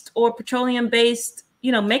oil-based or petroleum-based,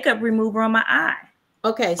 makeup remover on my eye.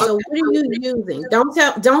 Okay, so what are you using?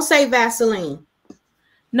 Don't say Vaseline.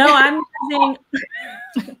 No, I'm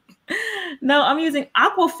using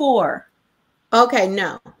Aquaphor. Okay,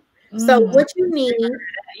 no. So what you need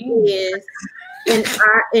is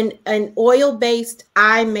an oil-based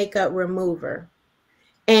eye makeup remover.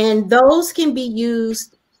 And those can be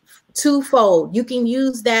used twofold. You can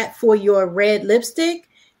use that for your red lipstick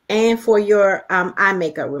and for your eye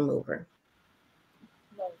makeup remover.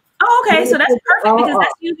 Oh, okay. So that's perfect because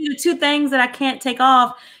that's usually the two things that I can't take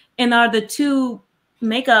off and are the two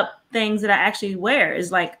makeup things that I actually wear is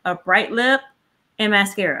like a bright lip and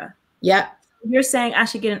mascara. Yep. You're saying I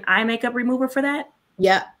should get an eye makeup remover for that?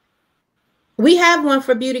 Yep. We have one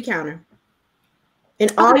for Beauty Counter.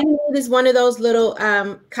 And all you need is one of those little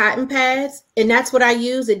cotton pads. And that's what I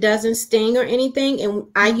use. It doesn't sting or anything. And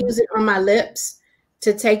I use it on my lips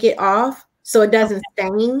to take it off so it doesn't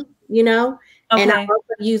stain, And I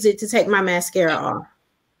also use it to take my mascara off.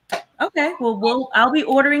 Okay. Well, I'll be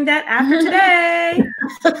ordering that after today.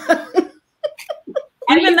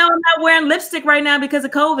 Even though I'm not wearing lipstick right now because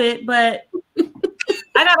of COVID, but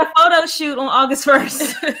I got a photo shoot on August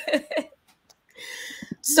 1st.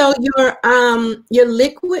 So your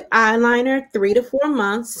liquid eyeliner, 3 to 4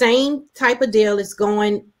 months, same type of deal. Is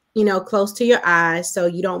going, close to your eyes. So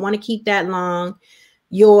you don't want to keep that long.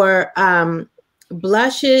 Your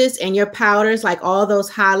blushes and your powders, like all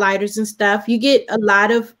those highlighters and stuff, you get a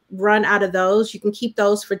lot of run out of those. You can keep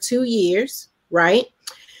those for 2 years, right?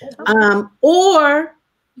 Or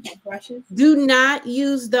brushes. Do not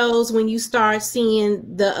use those when you start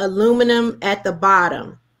seeing the aluminum at the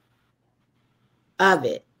bottom of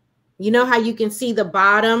it. You know how you can see the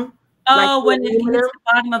bottom? Oh, when it hits the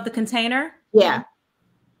bottom of the container? Yeah.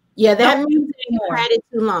 Yeah, that means you had it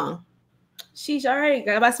too long. She's already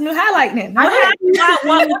got about some new highlighting.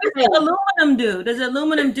 What does aluminum do? Does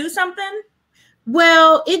aluminum do something?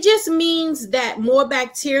 Well, it just means that more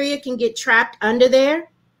bacteria can get trapped under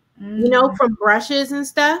there, from brushes and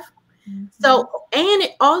stuff. So, and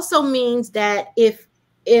it also means that if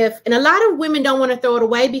and a lot of women don't want to throw it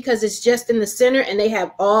away because it's just in the center and they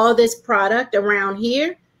have all this product around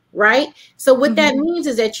here, right? So what that means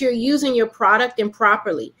is that you're using your product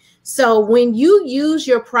improperly. So when you use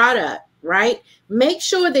your product, right, make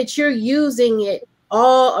sure that you're using it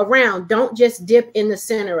all around. Don't just dip in the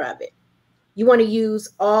center of it. You want to use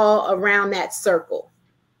all around that circle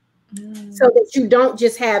so that you don't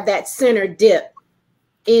just have that center dip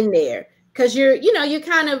in there. Because you're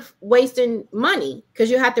kind of wasting money because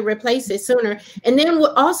you have to replace it sooner. And then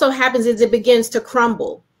what also happens is it begins to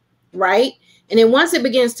crumble, right? And then once it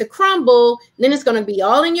begins to crumble, then it's going to be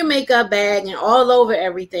all in your makeup bag and all over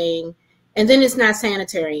everything. And then it's not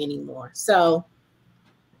sanitary anymore. So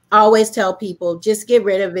I always tell people, just get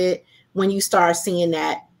rid of it when you start seeing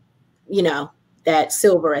that, that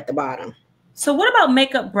silver at the bottom. So what about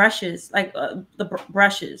makeup brushes, like the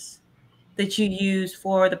brushes that you use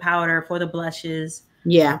for the powder, for the blushes?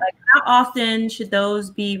 Yeah. Like how often should those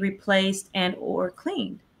be replaced and or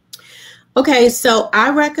cleaned? Okay, so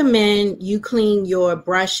I recommend you clean your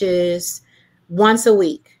brushes once a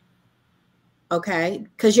week. Okay,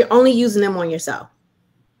 because you're only using them on yourself.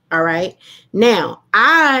 All right. Now,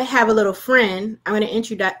 I have a little friend I'm going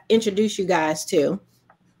to introduce you guys to.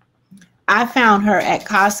 I found her at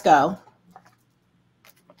Costco.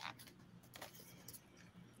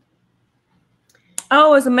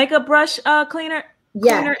 Oh, it's a makeup brush cleaner?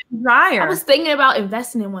 Yeah. Cleaner and dryer. I was thinking about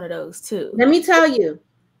investing in one of those too. Let me tell you,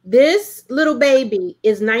 this little baby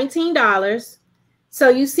is $19. So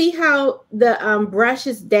you see how the brush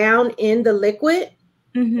is down in the liquid?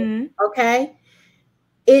 Okay.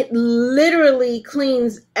 It literally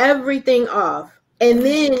cleans everything off. And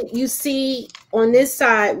then you see on this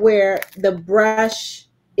side where the brush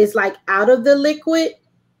is like out of the liquid.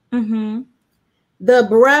 the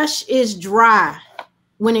brush is dry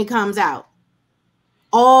when it comes out,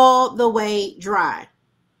 all the way dry.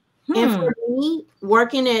 And for me,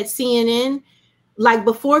 working at CNN, like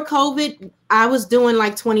before COVID, I was doing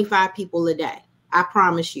like 25 people a day. I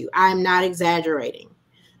promise you, I'm not exaggerating.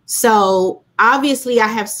 So obviously I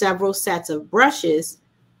have several sets of brushes,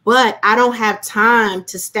 but I don't have time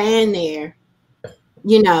to stand there,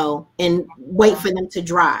 you know, and wait for them to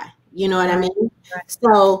dry. You know what I mean?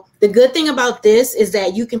 So the good thing about this is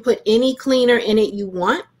that you can put any cleaner in it you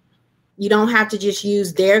want. You don't have to just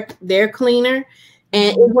use their cleaner.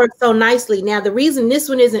 And it works so nicely. Now, the reason this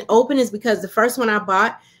one isn't open is because the first one I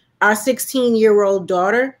bought, our 16-year-old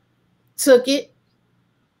daughter took it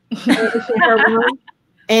to her room,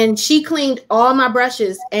 and she cleaned all my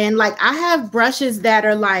brushes. And like, I have brushes that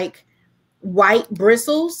are like white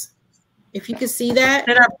bristles. If you can see that.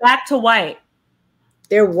 That are back to white.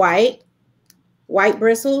 They're white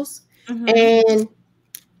bristles. And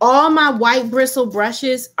all my white bristle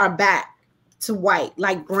brushes are back to white,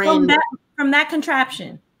 like brand new. From that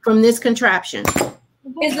contraption. From this contraption.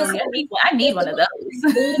 Is this, I need one of those.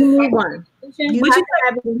 You need one. You have to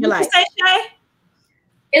have it in your life.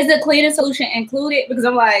 Is the cleaning solution included? Because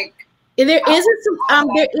I'm like, there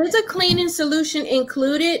is a cleaning solution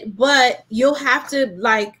included, but you'll have to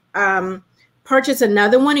like purchase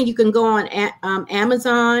another one, and you can go on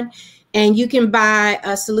Amazon, and you can buy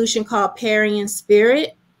a solution called Perry &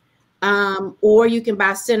 Spirit, or you can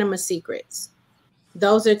buy Cinema Secrets.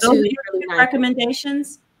 Those are two really nice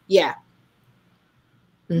recommendations. Yeah.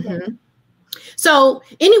 So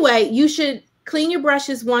anyway, you should clean your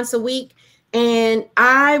brushes once a week, and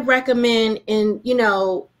I recommend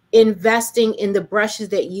investing in the brushes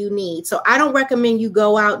that you need. So I don't recommend you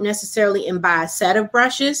go out necessarily and buy a set of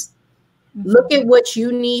brushes. Look at what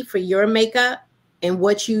you need for your makeup and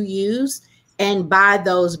what you use, and buy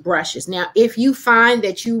those brushes. Now, if you find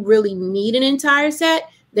that you really need an entire set,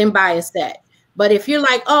 then buy a set. But if you're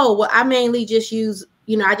like, oh, well, I mainly just use,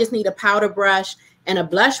 I just need a powder brush and a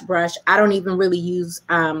blush brush. I don't even really use,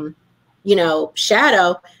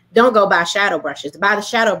 shadow. Don't go buy shadow brushes. Buy the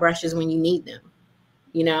shadow brushes when you need them,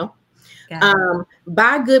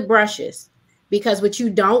 Buy good brushes, because what you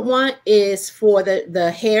don't want is for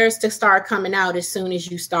the hairs to start coming out as soon as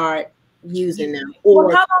you start using them.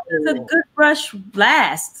 Or how long does a good brush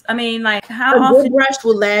last? I mean, like how often? A good brush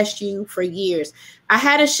will last you for years. I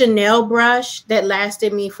had a Chanel brush that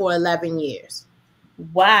lasted me for 11 years.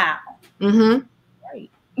 Wow. Right.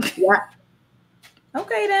 Yeah.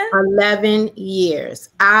 Okay then. 11 years.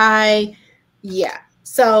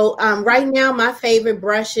 So right now, my favorite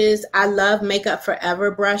brushes, I love Makeup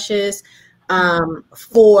Forever brushes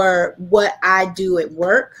for what I do at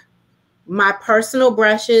work. My personal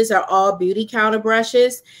brushes are all beauty counter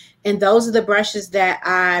brushes. And those are the brushes that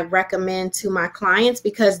I recommend to my clients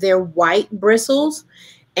because they're white bristles.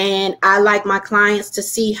 And I like my clients to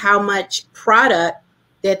see how much product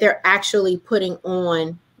that they're actually putting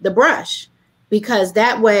on the brush, because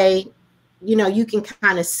that way, you can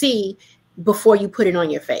kind of see before you put it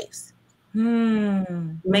on your face.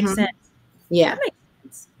 Makes sense. Yeah. Makes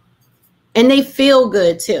sense. And they feel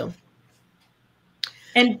good too.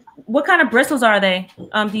 And what kind of bristles are they?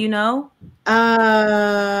 Do you know?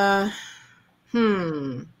 I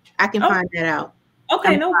can find that out.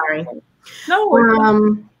 Okay, I'm sorry.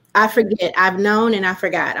 No. I forget. I've known and I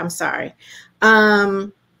forgot. I'm sorry.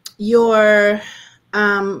 Your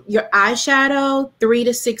eyeshadow, 3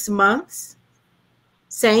 to 6 months.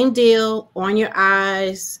 Same deal on your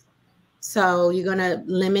eyes. So you're gonna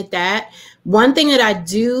limit that. One thing that I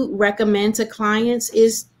do recommend to clients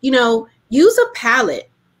is, use a palette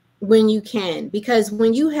when you can, because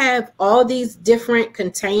when you have all these different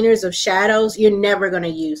containers of shadows, you're never going to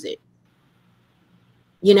use it.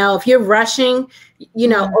 If you're rushing,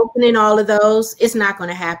 opening all of those, it's not going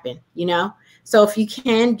to happen, So if you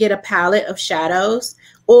can get a palette of shadows,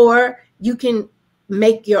 or you can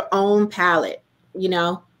make your own palette, you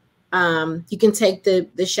can take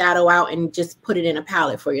the shadow out and just put it in a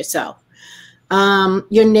palette for yourself.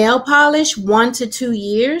 Your nail polish, 1 to 2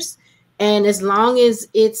 years. And as long as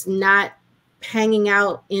it's not hanging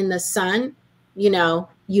out in the sun, you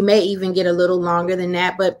may even get a little longer than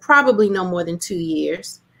that, but probably no more than 2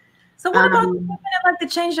 years. So what about the women that like to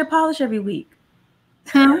change their polish every week?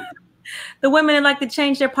 The women that like to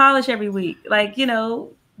change their polish every week. Like, they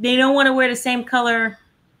don't want to wear the same color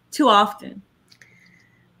too often.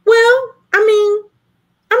 Well,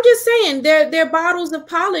 I'm just saying their bottles of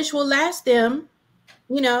polish will last them,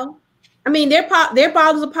 their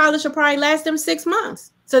bottles of polish will probably last them 6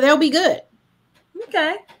 months. So they'll be good.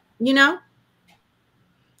 Okay.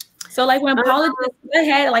 So like when polishes, I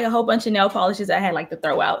had like a whole bunch of nail polishes I had like to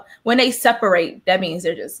throw out. When they separate, that means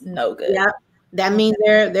they're just no good. Yep. That means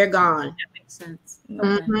they're gone. That makes sense.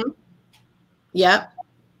 Mm-hmm. Yep.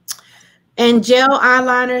 And gel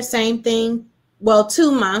eyeliner, same thing. Well, 2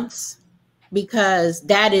 months, because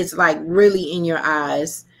that is like really in your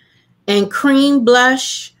eyes. And cream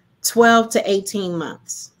blush, 12 to 18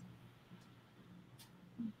 months.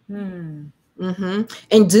 Mm-hmm.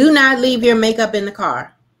 And do not leave your makeup in the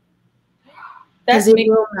car. That's it me.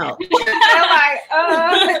 will melt.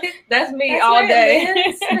 That's me all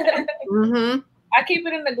day. Mm-hmm. I keep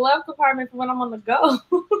it in the glove compartment for when I'm on the go.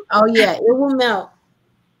 Oh yeah, it will melt.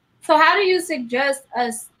 So how do you suggest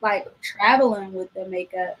us like traveling with the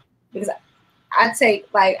makeup? Because I take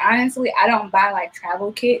like honestly, I don't buy like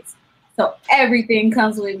travel kits. So everything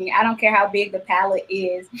comes with me. I don't care how big the palette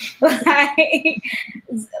is. like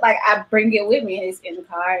I bring it with me. It's in the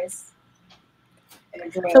car.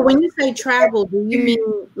 So when you say travel, do you mean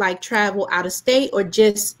like travel out of state or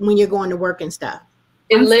just when you're going to work and stuff?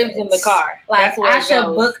 It lives in the car. Like I should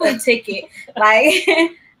book a ticket. Like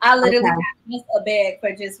I literally got just a bag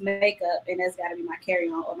for just makeup, and that's got to be my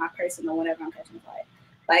carry-on or my person or whatever I'm catching a flight.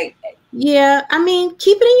 Like yeah, I mean,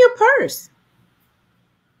 keep it in your purse.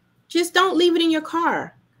 Just don't leave it in your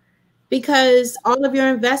car, because all of your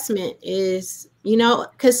investment is, you know,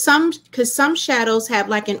 because some shadows have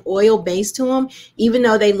like an oil base to them, even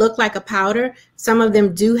though they look like a powder. Some of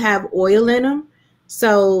them do have oil in them,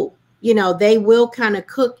 so you know they will kind of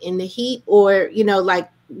cook in the heat, or you know, like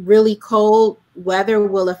really cold weather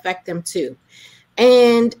will affect them too.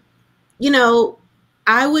 And you know,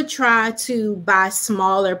 I would try to buy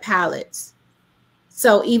smaller palettes.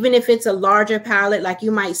 So even if it's a larger palette, like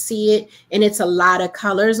you might see it and it's a lot of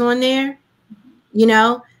colors on there, you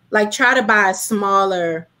know, like try to buy a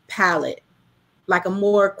smaller palette, like a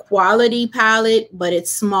more quality palette, but it's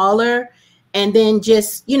smaller. And then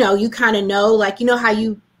just, you know, you kind of know, like, you know how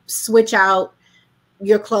you switch out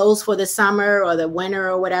your clothes for the summer or the winter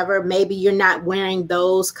or whatever. Maybe you're not wearing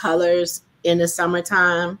those colors in the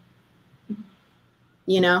summertime,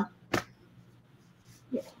 you know?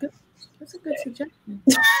 Yeah, that's a good suggestion.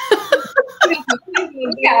 we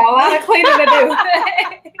got a lot of cleaning to do.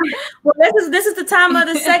 Well, this is the time of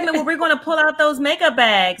the segment where we're going to pull out those makeup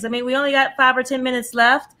bags. I mean, we only got 5 or 10 minutes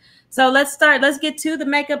left. So let's get to the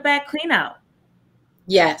makeup bag clean out.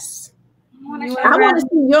 Yes. I want to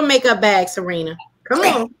see your makeup bag, Serena. Come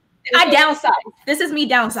on. I downsize. This is me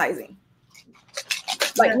downsizing.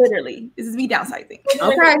 Like literally, this is me downsizing.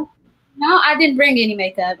 Okay. No, I didn't bring any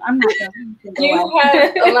makeup. I'm not going to. You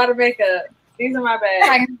have a lot of makeup. These are my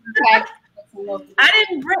bags.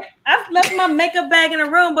 I've left my makeup bag in a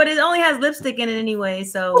room, but it only has lipstick in it anyway.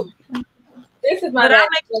 So this is my bag.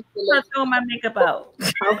 I'm throwing my makeup out.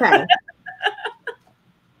 Okay.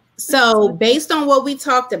 So based on what we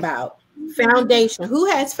talked about, foundation. Who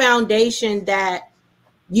has foundation that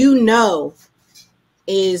you know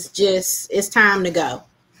is just, it's time to go?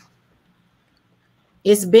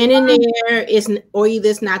 It's been in there, or either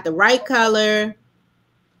it's not the right color,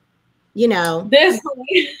 you know. This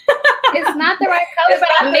it's not the right color, but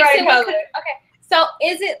I mix it with, okay. So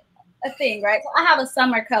is it a thing, right? So I have a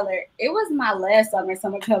summer color. It was my last summer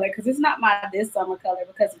color because it's not this summer color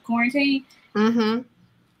because of quarantine. Mm-hmm.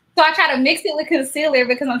 So I try to mix it with concealer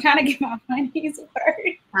because I'm trying to get my money's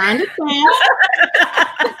worth. I understand.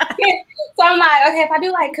 So I'm like, okay, if I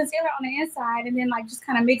do like concealer on the inside and then like just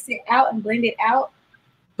kind of mix it out and blend it out.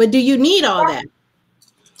 But do you need all that?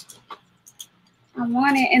 I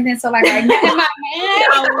want it, and then so like right now in my hand,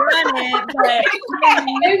 I want it,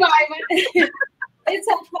 but it's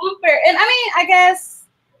a comfort. And I mean, I guess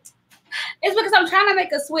it's because I'm trying to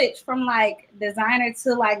make a switch from like designer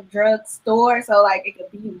to like drugstore, so like it could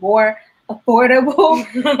be more affordable.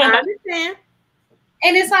 I understand.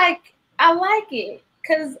 And it's like I like it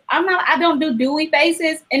because I don't do dewy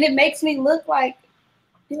faces, and it makes me look like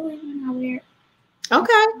dewy when I wear.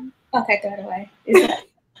 Okay. Okay, throw it away. Is that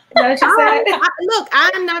what you said? Look,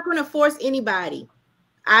 I'm not going to force anybody.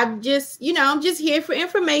 I'm just here for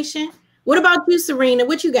information. What about you, Serena?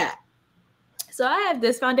 What you got? So I have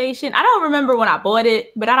this foundation. I don't remember when I bought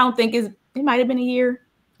it, but I don't think it might have been a year.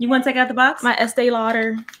 You want to take out the box? My Estee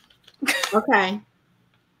Lauder. Okay.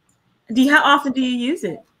 How often do you use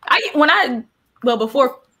it?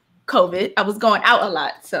 Before COVID, I was going out a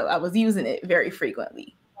lot, so I was using it very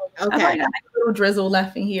frequently. Okay. I got a little drizzle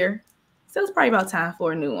left in here, so it's probably about time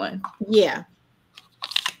for a new one. Yeah.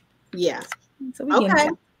 Yeah. So okay.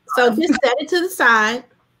 So just set it to the side.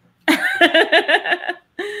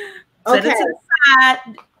 Okay.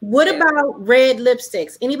 What about red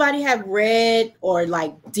lipsticks? Anybody have red or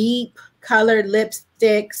like deep colored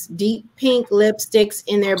lipsticks, deep pink lipsticks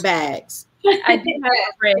in their bags. I do have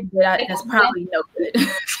a friend that's probably no good.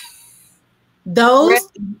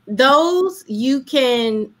 Those you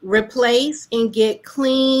can replace and get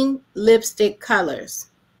clean lipstick colors.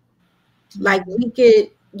 Like you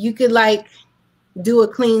could like do a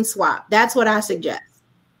clean swap. That's what I suggest.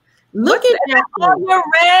 Look at that. All your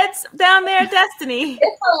reds down there, Destiny.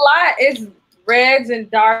 It's a lot. It's reds and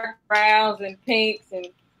dark browns and pinks and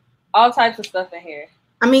all types of stuff in here.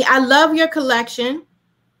 I mean, I love your collection,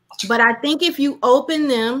 but I think if you open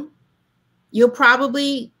them, you'll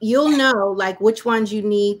know like which ones you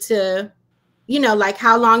need to, like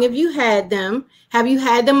how long have you had them? Have you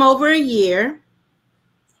had them over a year?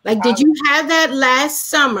 Like, did you have that last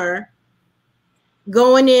summer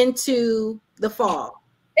going into the fall?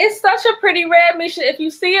 It's such a pretty red, Misha. If you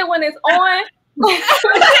see it when it's on. It's so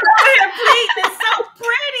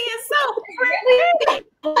pretty. It's so pretty.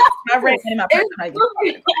 I read it in my personal.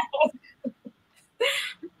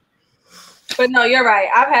 But no, you're right.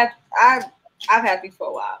 I've had these for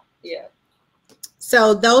a while. Yeah.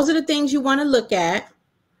 So those are the things you want to look at.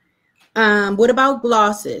 What about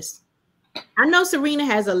glosses? I know Serena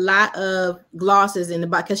has a lot of glosses in the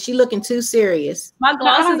box because she's looking too serious. My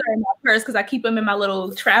glosses are in my purse because I keep them in my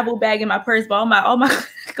little travel bag in my purse. But all my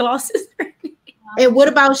glosses. And what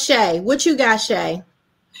about Shay? What you got, Shay?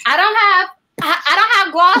 I don't have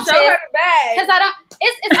glosses because I don't.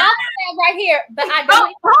 It's out there right here, but I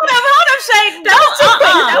don't. Hold up, Shay. Don't.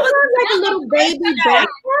 That was like a little baby bag.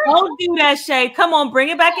 Don't do that, Shay. Come on, bring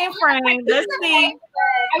it back in frame. Let's see.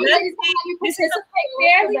 She said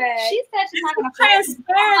she's not going to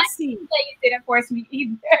transparency. You didn't force me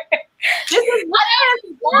either. This is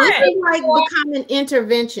like becoming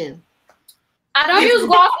intervention. I don't use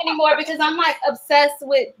gloss anymore because I'm like obsessed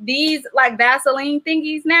with these like Vaseline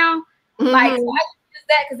thingies now. Like, so I use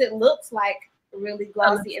that because it looks like really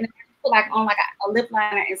glossy, and I put like on like a lip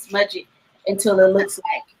liner and smudge it until it looks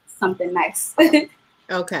like something nice.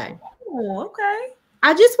 Okay. Oh, okay.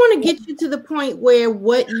 I just want to get you to the point where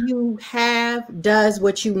what you have does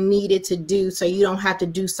what you need it to do, so you don't have to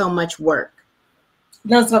do so much work.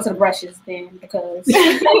 Let's go to the brushes then, because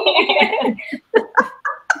let's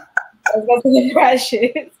go to the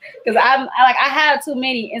brushes because I have too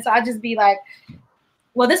many, and so I just be like,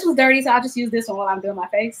 well, this was dirty, so I'll just use this one while I'm doing my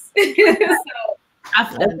face. So I've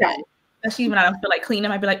done that. Especially when I don't feel like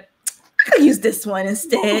cleaning, I'd be like, I could use this one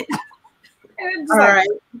instead. All right.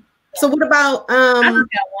 So what about I just got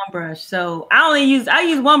one brush, so I use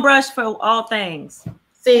one brush for all things.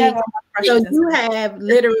 See, so you have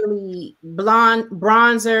literally blonde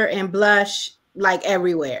bronzer and blush like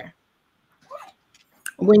everywhere.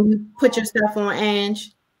 When you put your stuff on,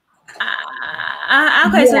 Ange.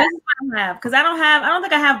 Okay, so this is what I have because I don't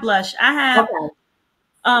think I have blush. I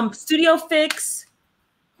have Studio Fix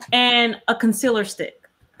and a concealer stick.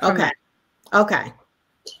 Okay. Okay.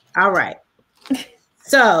 All right.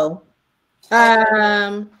 So,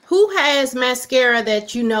 who has mascara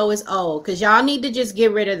that you know is old? Because y'all need to just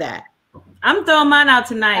get rid of that. I'm throwing mine out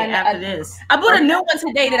tonight after this. I bought a new one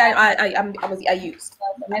today that I used.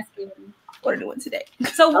 Bought a new one today.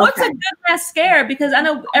 So what's a good mascara? Because I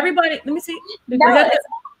know everybody. Let me see.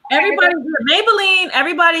 Everybody, Maybelline.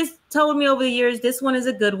 Everybody's told me over the years this one is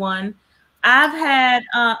a good one. I've had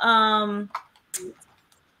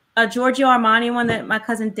a Giorgio Armani one that my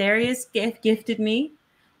cousin Darius gifted me.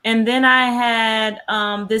 And then I had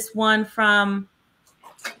this one from,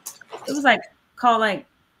 it was like called like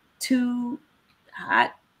Too Faced. Yeah,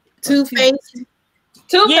 Too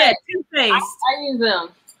Faced. I use them.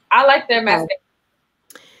 I like their mascara.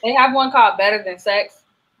 They have one called Better Than Sex.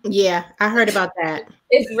 Yeah, I heard about that.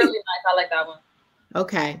 It's really nice. I like that one.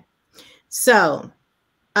 Okay. So,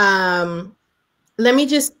 let me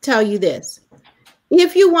just tell you this.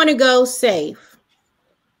 If you want to go safe,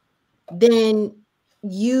 then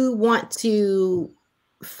you want to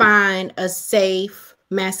find a safe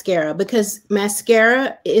mascara because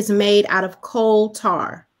mascara is made out of coal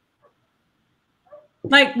tar.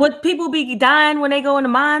 Like what people be dying when they go in the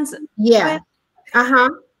mines? Yeah. Uh-huh.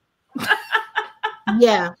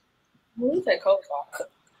 Yeah. You said coal tar.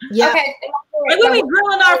 Yeah. Okay. Like we be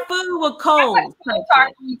grilling our food with coal. Coal tar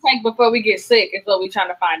we take before we get sick is what we're trying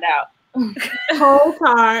to find out. Coal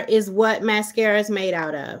tar is what mascara is made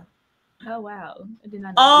out of. Oh wow! I did not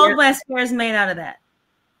know. All mascara is made out of that.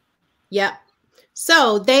 Yep.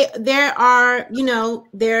 So there are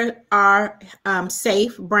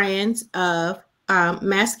safe brands of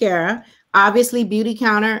mascara. Obviously, Beauty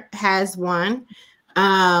Counter has one.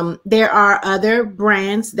 There are other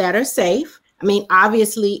brands that are safe. I mean,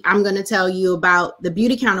 obviously, I'm going to tell you about the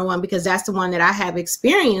Beauty Counter one because that's the one that I have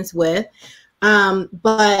experience with.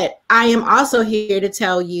 But I am also here to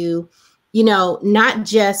tell you, you know, not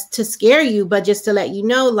just to scare you, but just to let you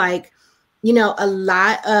know, like, you know, a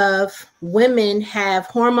lot of women have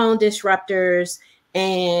hormone disruptors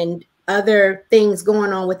and other things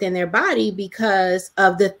going on within their body because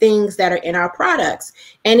of the things that are in our products.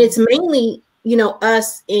 And it's mainly, you know,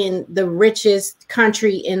 us in the richest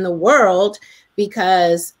country in the world,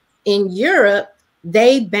 because in Europe,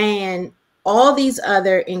 they ban all these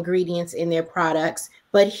other ingredients in their products.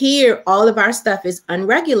 But here, all of our stuff is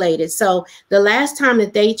unregulated. So the last time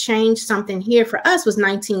that they changed something here for us was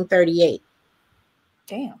 1938.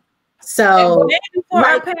 Damn. So way before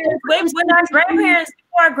our parents, way when our grandparents,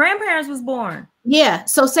 before our grandparents was born. Yeah.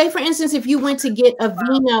 So say, for instance, if you went to get a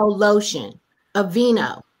Vino lotion, a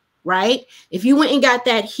Vino, right? If you went and got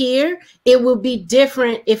that here, it would be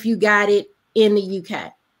different if you got it in the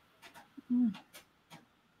UK.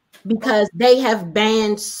 Because they have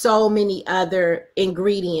banned so many other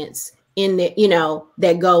ingredients in the, you know,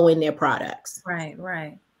 that go in their products. Right,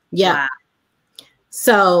 right. Yeah. Wow.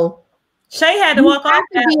 So Shay had to walk off.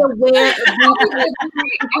 To be aware of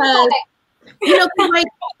because, you know, like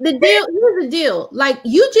the deal, here's the deal. Like,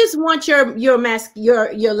 you just want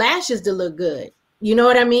your lashes to look good. You know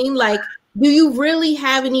what I mean? Like, do you really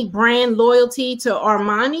have any brand loyalty to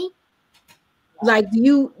Armani? Like,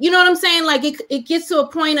 do you know what I'm saying? Like, it gets to a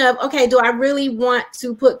point of, okay, do I really want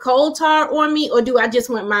to put coal tar on me, or do I just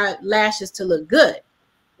want my lashes to look good?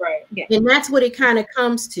 Right. Yeah. And that's what it kind of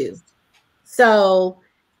comes to. So,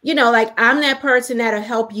 you know, like, I'm that person that'll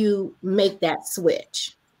help you make that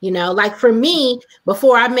switch. You know, like for me,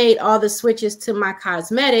 before I made all the switches to my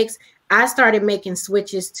cosmetics, I started making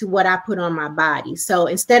switches to what I put on my body. So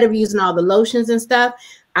instead of using all the lotions and stuff,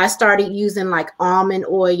 I started using like almond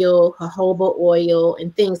oil, jojoba oil,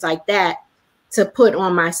 and things like that to put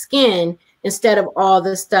on my skin instead of all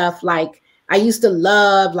the stuff. Like, I used to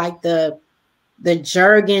love like the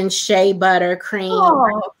Jergens shea butter cream.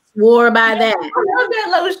 Oh. Swore by that. I love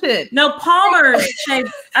that lotion. No, Palmer's. I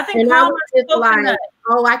think And Palmer's I was just like, coconut.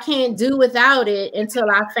 oh, I can't do without it, until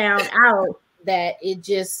I found out that it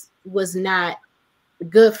just was not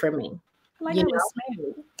good for me. Like, you I know? was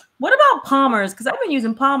smelly. What about Palmer's? Because I've been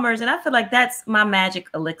using Palmer's, and I feel like that's my magic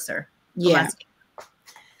elixir. Yeah.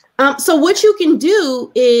 So what you can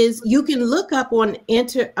do is you can look up on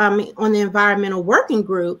the Environmental Working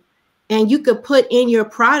Group, and you could put in your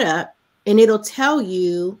product, and it'll tell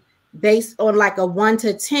you based on like a 1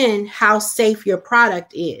 to 10 how safe your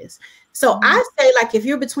product is. So I say, like, if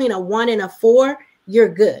you're between a 1 and a 4, you're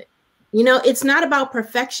good. You know, it's not about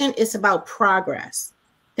perfection, it's about progress.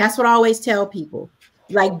 That's what I always tell people.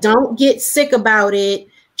 Like, don't get sick about it,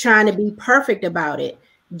 trying to be perfect about it.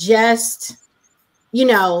 Just, you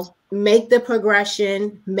know, make the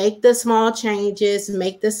progression, make the small changes,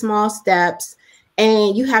 make the small steps,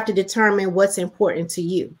 and you have to determine what's important to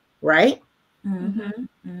you, right? Mm-hmm.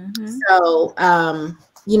 Mm-hmm. So,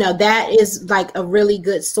 you know, that is like a really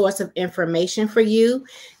good source of information for you.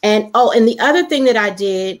 And and the other thing that I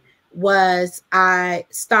did was I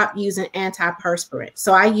stopped using antiperspirant.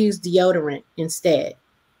 So I use deodorant instead.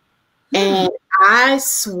 And I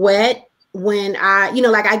sweat when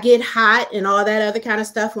like I get hot and all that other kind of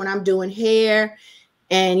stuff when I'm doing hair,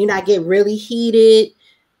 and, you know, I get really heated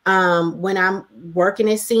when I'm working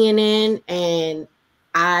at CNN, and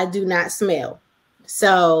I do not smell.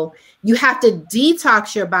 So you have to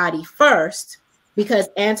detox your body first, because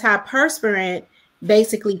antiperspirant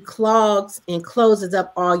basically clogs and closes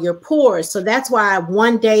up all your pores. So that's why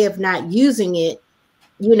 1 day of not using it,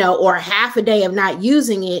 you know, or half a day of not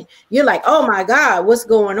using it, you're like, oh my God, what's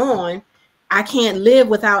going on? I can't live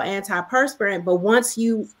without antiperspirant. But once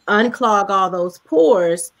you unclog all those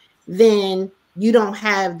pores, then you don't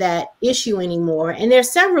have that issue anymore. And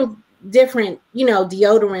there's several different, you know,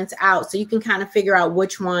 deodorants out, so you can kind of figure out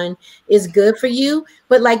which one is good for you.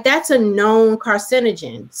 But like, that's a known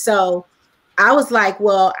carcinogen. So I was like,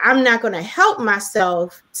 well, I'm not going to help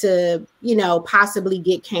myself to, you know, possibly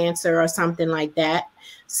get cancer or something like that.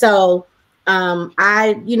 So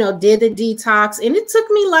I, you know, did the detox, and it took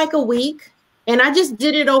me like a week, and I just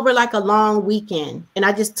did it over like a long weekend, and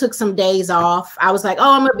I just took some days off. I was like,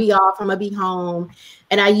 oh, I'm gonna be off, I'm gonna be home.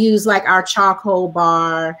 And I used like our charcoal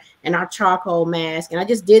bar and our charcoal mask, and I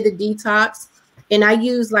just did the detox. And I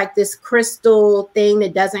used like this crystal thing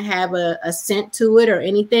that doesn't have a scent to it or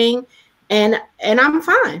anything. And I'm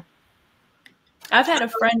fine. I've had a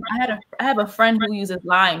friend, I have a friend who uses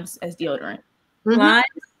limes as deodorant. Mm-hmm. Lime?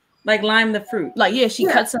 Like lime the fruit. Like, yeah, she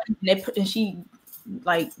cuts them and she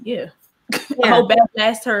like, Yeah. the whole bag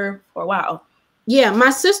lasts her for a while. Yeah,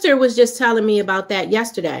 my sister was just telling me about that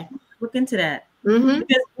yesterday. Look into that.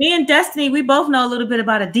 Because me and Destiny, we both know a little bit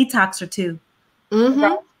about a detox or two.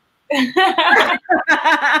 But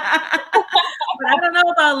I don't know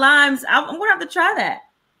about limes. I'm gonna have to try that.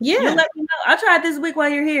 Yeah. You'll let me know. I'll try it this week while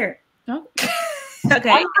you're here. Oh.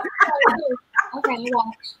 Okay. Okay,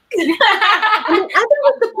 well. I think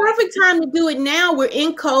it's the perfect time to do it now. We're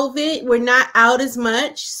in COVID. We're not out as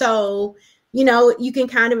much. So, you know, you can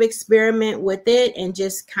kind of experiment with it and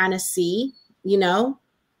just kind of see, you know,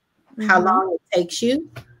 how long it takes you,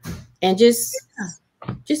 and just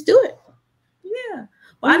do it. Yeah.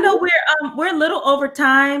 Well, I know we're a little over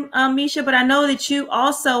time, Misha, but I know that you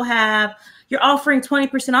also you're offering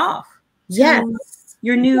 20% off. Yes.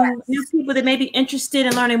 Your new people that may be interested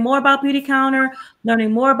in learning more about Beauty Counter,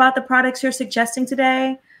 learning more about the products you're suggesting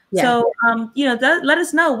today. Yeah. So, you know, let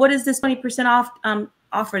us know, what is this 20% off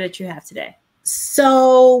offer that you have today?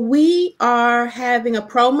 So we are having a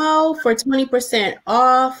promo for 20%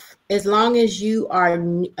 off as long as you are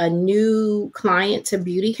a new client to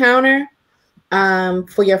Beauty Counter.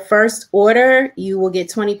 For your first order, you will get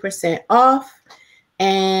 20% off.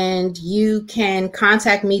 And you can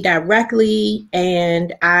contact me directly,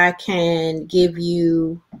 and I can give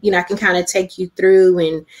you, you know, I can kind of take you through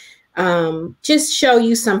and just show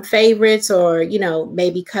you some favorites, or, you know,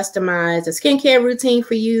 maybe customize a skincare routine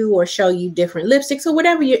for you, or show you different lipsticks or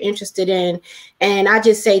whatever you're interested in. And I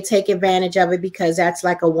just say take advantage of it, because that's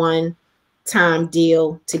like a one-time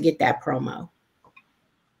deal to get that promo.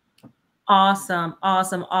 Awesome.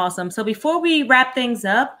 Awesome. Awesome. So before we wrap things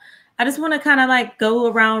up, I just want to kind of like go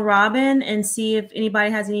around robin and see if anybody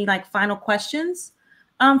has any like final questions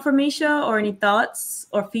for Misha, or any thoughts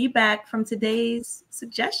or feedback from today's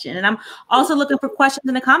suggestion. And I'm also looking for questions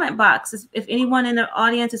in the comment box. If anyone in the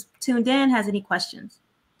audience is tuned in, has any questions.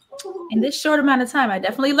 In this short amount of time, I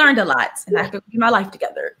definitely learned a lot, and I could get my life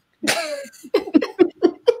together.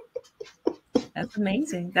 That's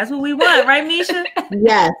amazing. That's what we want, right, Misha?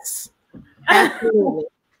 Yes, absolutely.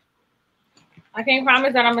 I can't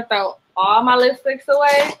promise that I'm gonna throw all my lipsticks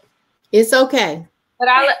away. It's okay. But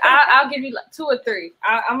I'll give you like 2 or 3.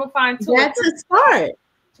 I'm gonna find 2. That's a start.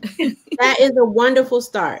 That is a wonderful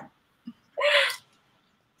start.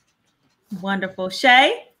 Wonderful.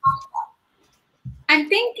 Shay? I'm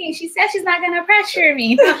thinking. She said she's not gonna pressure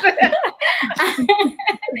me.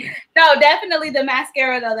 No, definitely the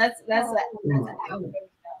mascara though. That's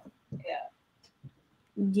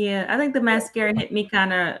Yeah, I think the mascara hit me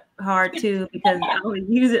kind of hard too, because I only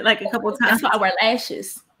use it like a couple times. That's why I wear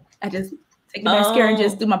lashes. I just take the mascara and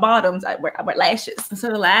just do my bottoms. I wear lashes. So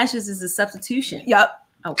the lashes is a substitution. Yep.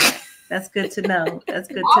 Okay, that's good to know. That's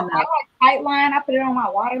good to I know. like tight line. I put it on my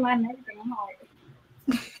waterline and everything. I'm like,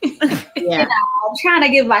 Yeah. I'm trying to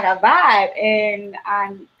give like a vibe, and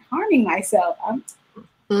I'm harming myself.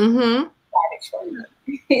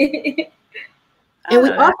 And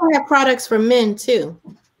we also have products for men too.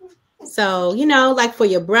 So, you know, like for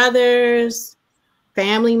your brothers,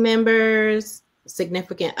 family members,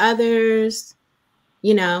 significant others,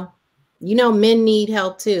 you know, men need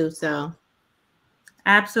help too. So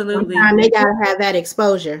absolutely, they gotta have that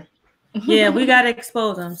exposure. Yeah, we gotta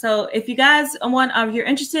expose them. So if you guys you're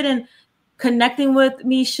interested in connecting with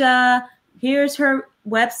Misha, here's her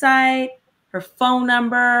website, her phone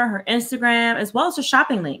number, her Instagram, as well as her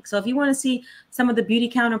shopping link. So if you want to see some of the Beauty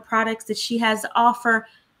Counter products that she has to offer,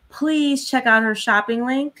 please check out her shopping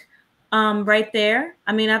link right there.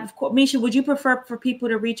 I mean, of course, Misha, would you prefer for people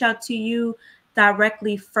to reach out to you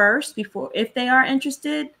directly first if they are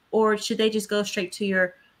interested, or should they just go straight to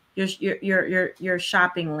your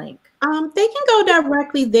shopping link? They can go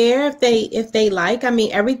directly there if they like. I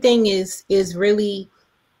mean, everything is really,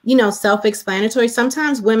 you know, self-explanatory.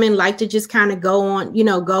 Sometimes women like to just kind of go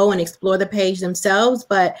and explore the page themselves,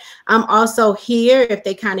 but I'm also here if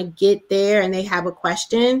they kind of get there and they have a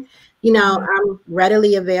question. You know, I'm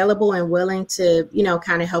readily available and willing to, you know,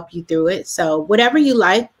 kind of help you through it. So whatever you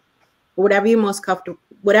like, whatever you're most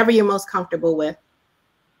comfortable with.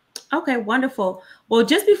 Okay, wonderful. Well,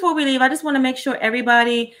 just before we leave, I just want to make sure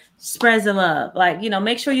everybody spreads the love. Like, you know,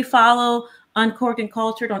 make sure you follow Uncorked and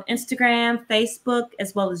Cultured on Instagram, Facebook,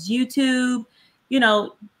 as well as YouTube. You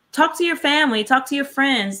know, talk to your family, talk to your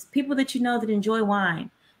friends, people that you know that enjoy wine.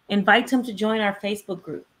 Invite them to join our Facebook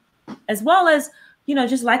group, as well as, you know,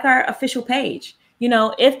 just like our official page. You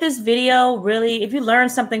know, if this video if you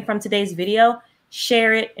learned something from today's video,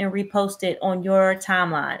 share it and repost it on your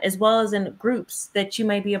timeline, as well as in groups that you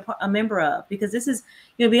may be a member of, because this is,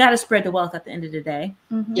 you know, we got to spread the wealth at the end of the day.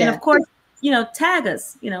 And of course, you know, tag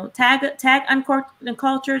us, you know, tag Uncorked and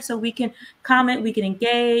Cultured, so we can comment, we can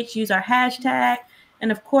engage, use our hashtag.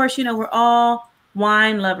 And of course, you know, we're all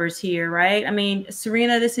wine lovers here, right? I mean,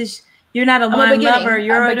 Serena, this is You're not a wine lover.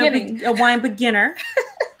 You're a wine beginner.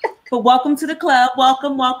 But welcome to the club.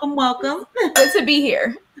 Welcome, welcome, welcome. Good to be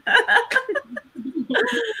here.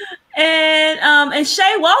 And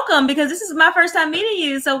Shay, welcome, because this is my first time meeting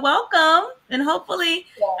you. So welcome, and hopefully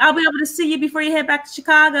I'll be able to see you before you head back to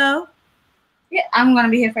Chicago. Yeah, I'm gonna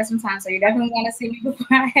be here for some time, so you're definitely gonna see me before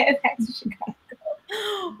I head back to Chicago.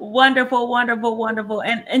 Wonderful, wonderful, wonderful.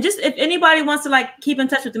 And just if anybody wants to like keep in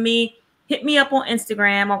touch with me, hit me up on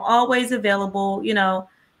Instagram. I'm always available. You know,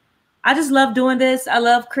 I just love doing this. I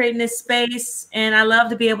love creating this space, and I love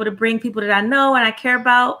to be able to bring people that I know and I care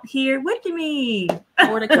about here with me.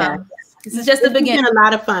 More to come. This is just the beginning. It's been a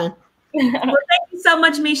lot of fun. Well, thank you so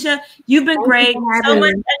much, Misha. You've been great. So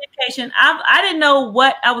much education. I didn't know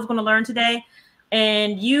what I was going to learn today,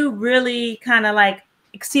 and you really kind of like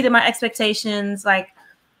exceeded my expectations. Like,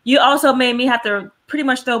 you also made me have to pretty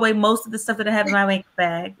much throw away most of the stuff that I have in my makeup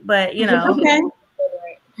bag. But you know, okay.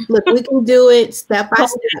 Look, we can do it step by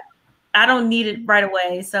step. I don't need it right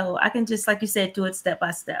away, so I can just, like you said, do it step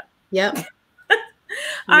by step. Yep.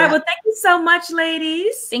 All right. Well, thank you so much,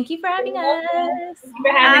 ladies. Thank you for having us.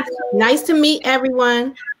 Nice to meet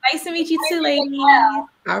everyone. Nice to meet you too, ladies.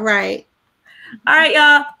 All right. All right,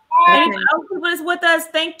 y'all. Anybody else who was with us,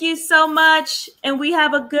 thank you so much. And we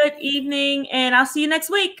have a good evening. And I'll see you next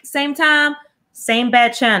week. Same time, same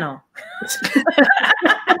bad channel.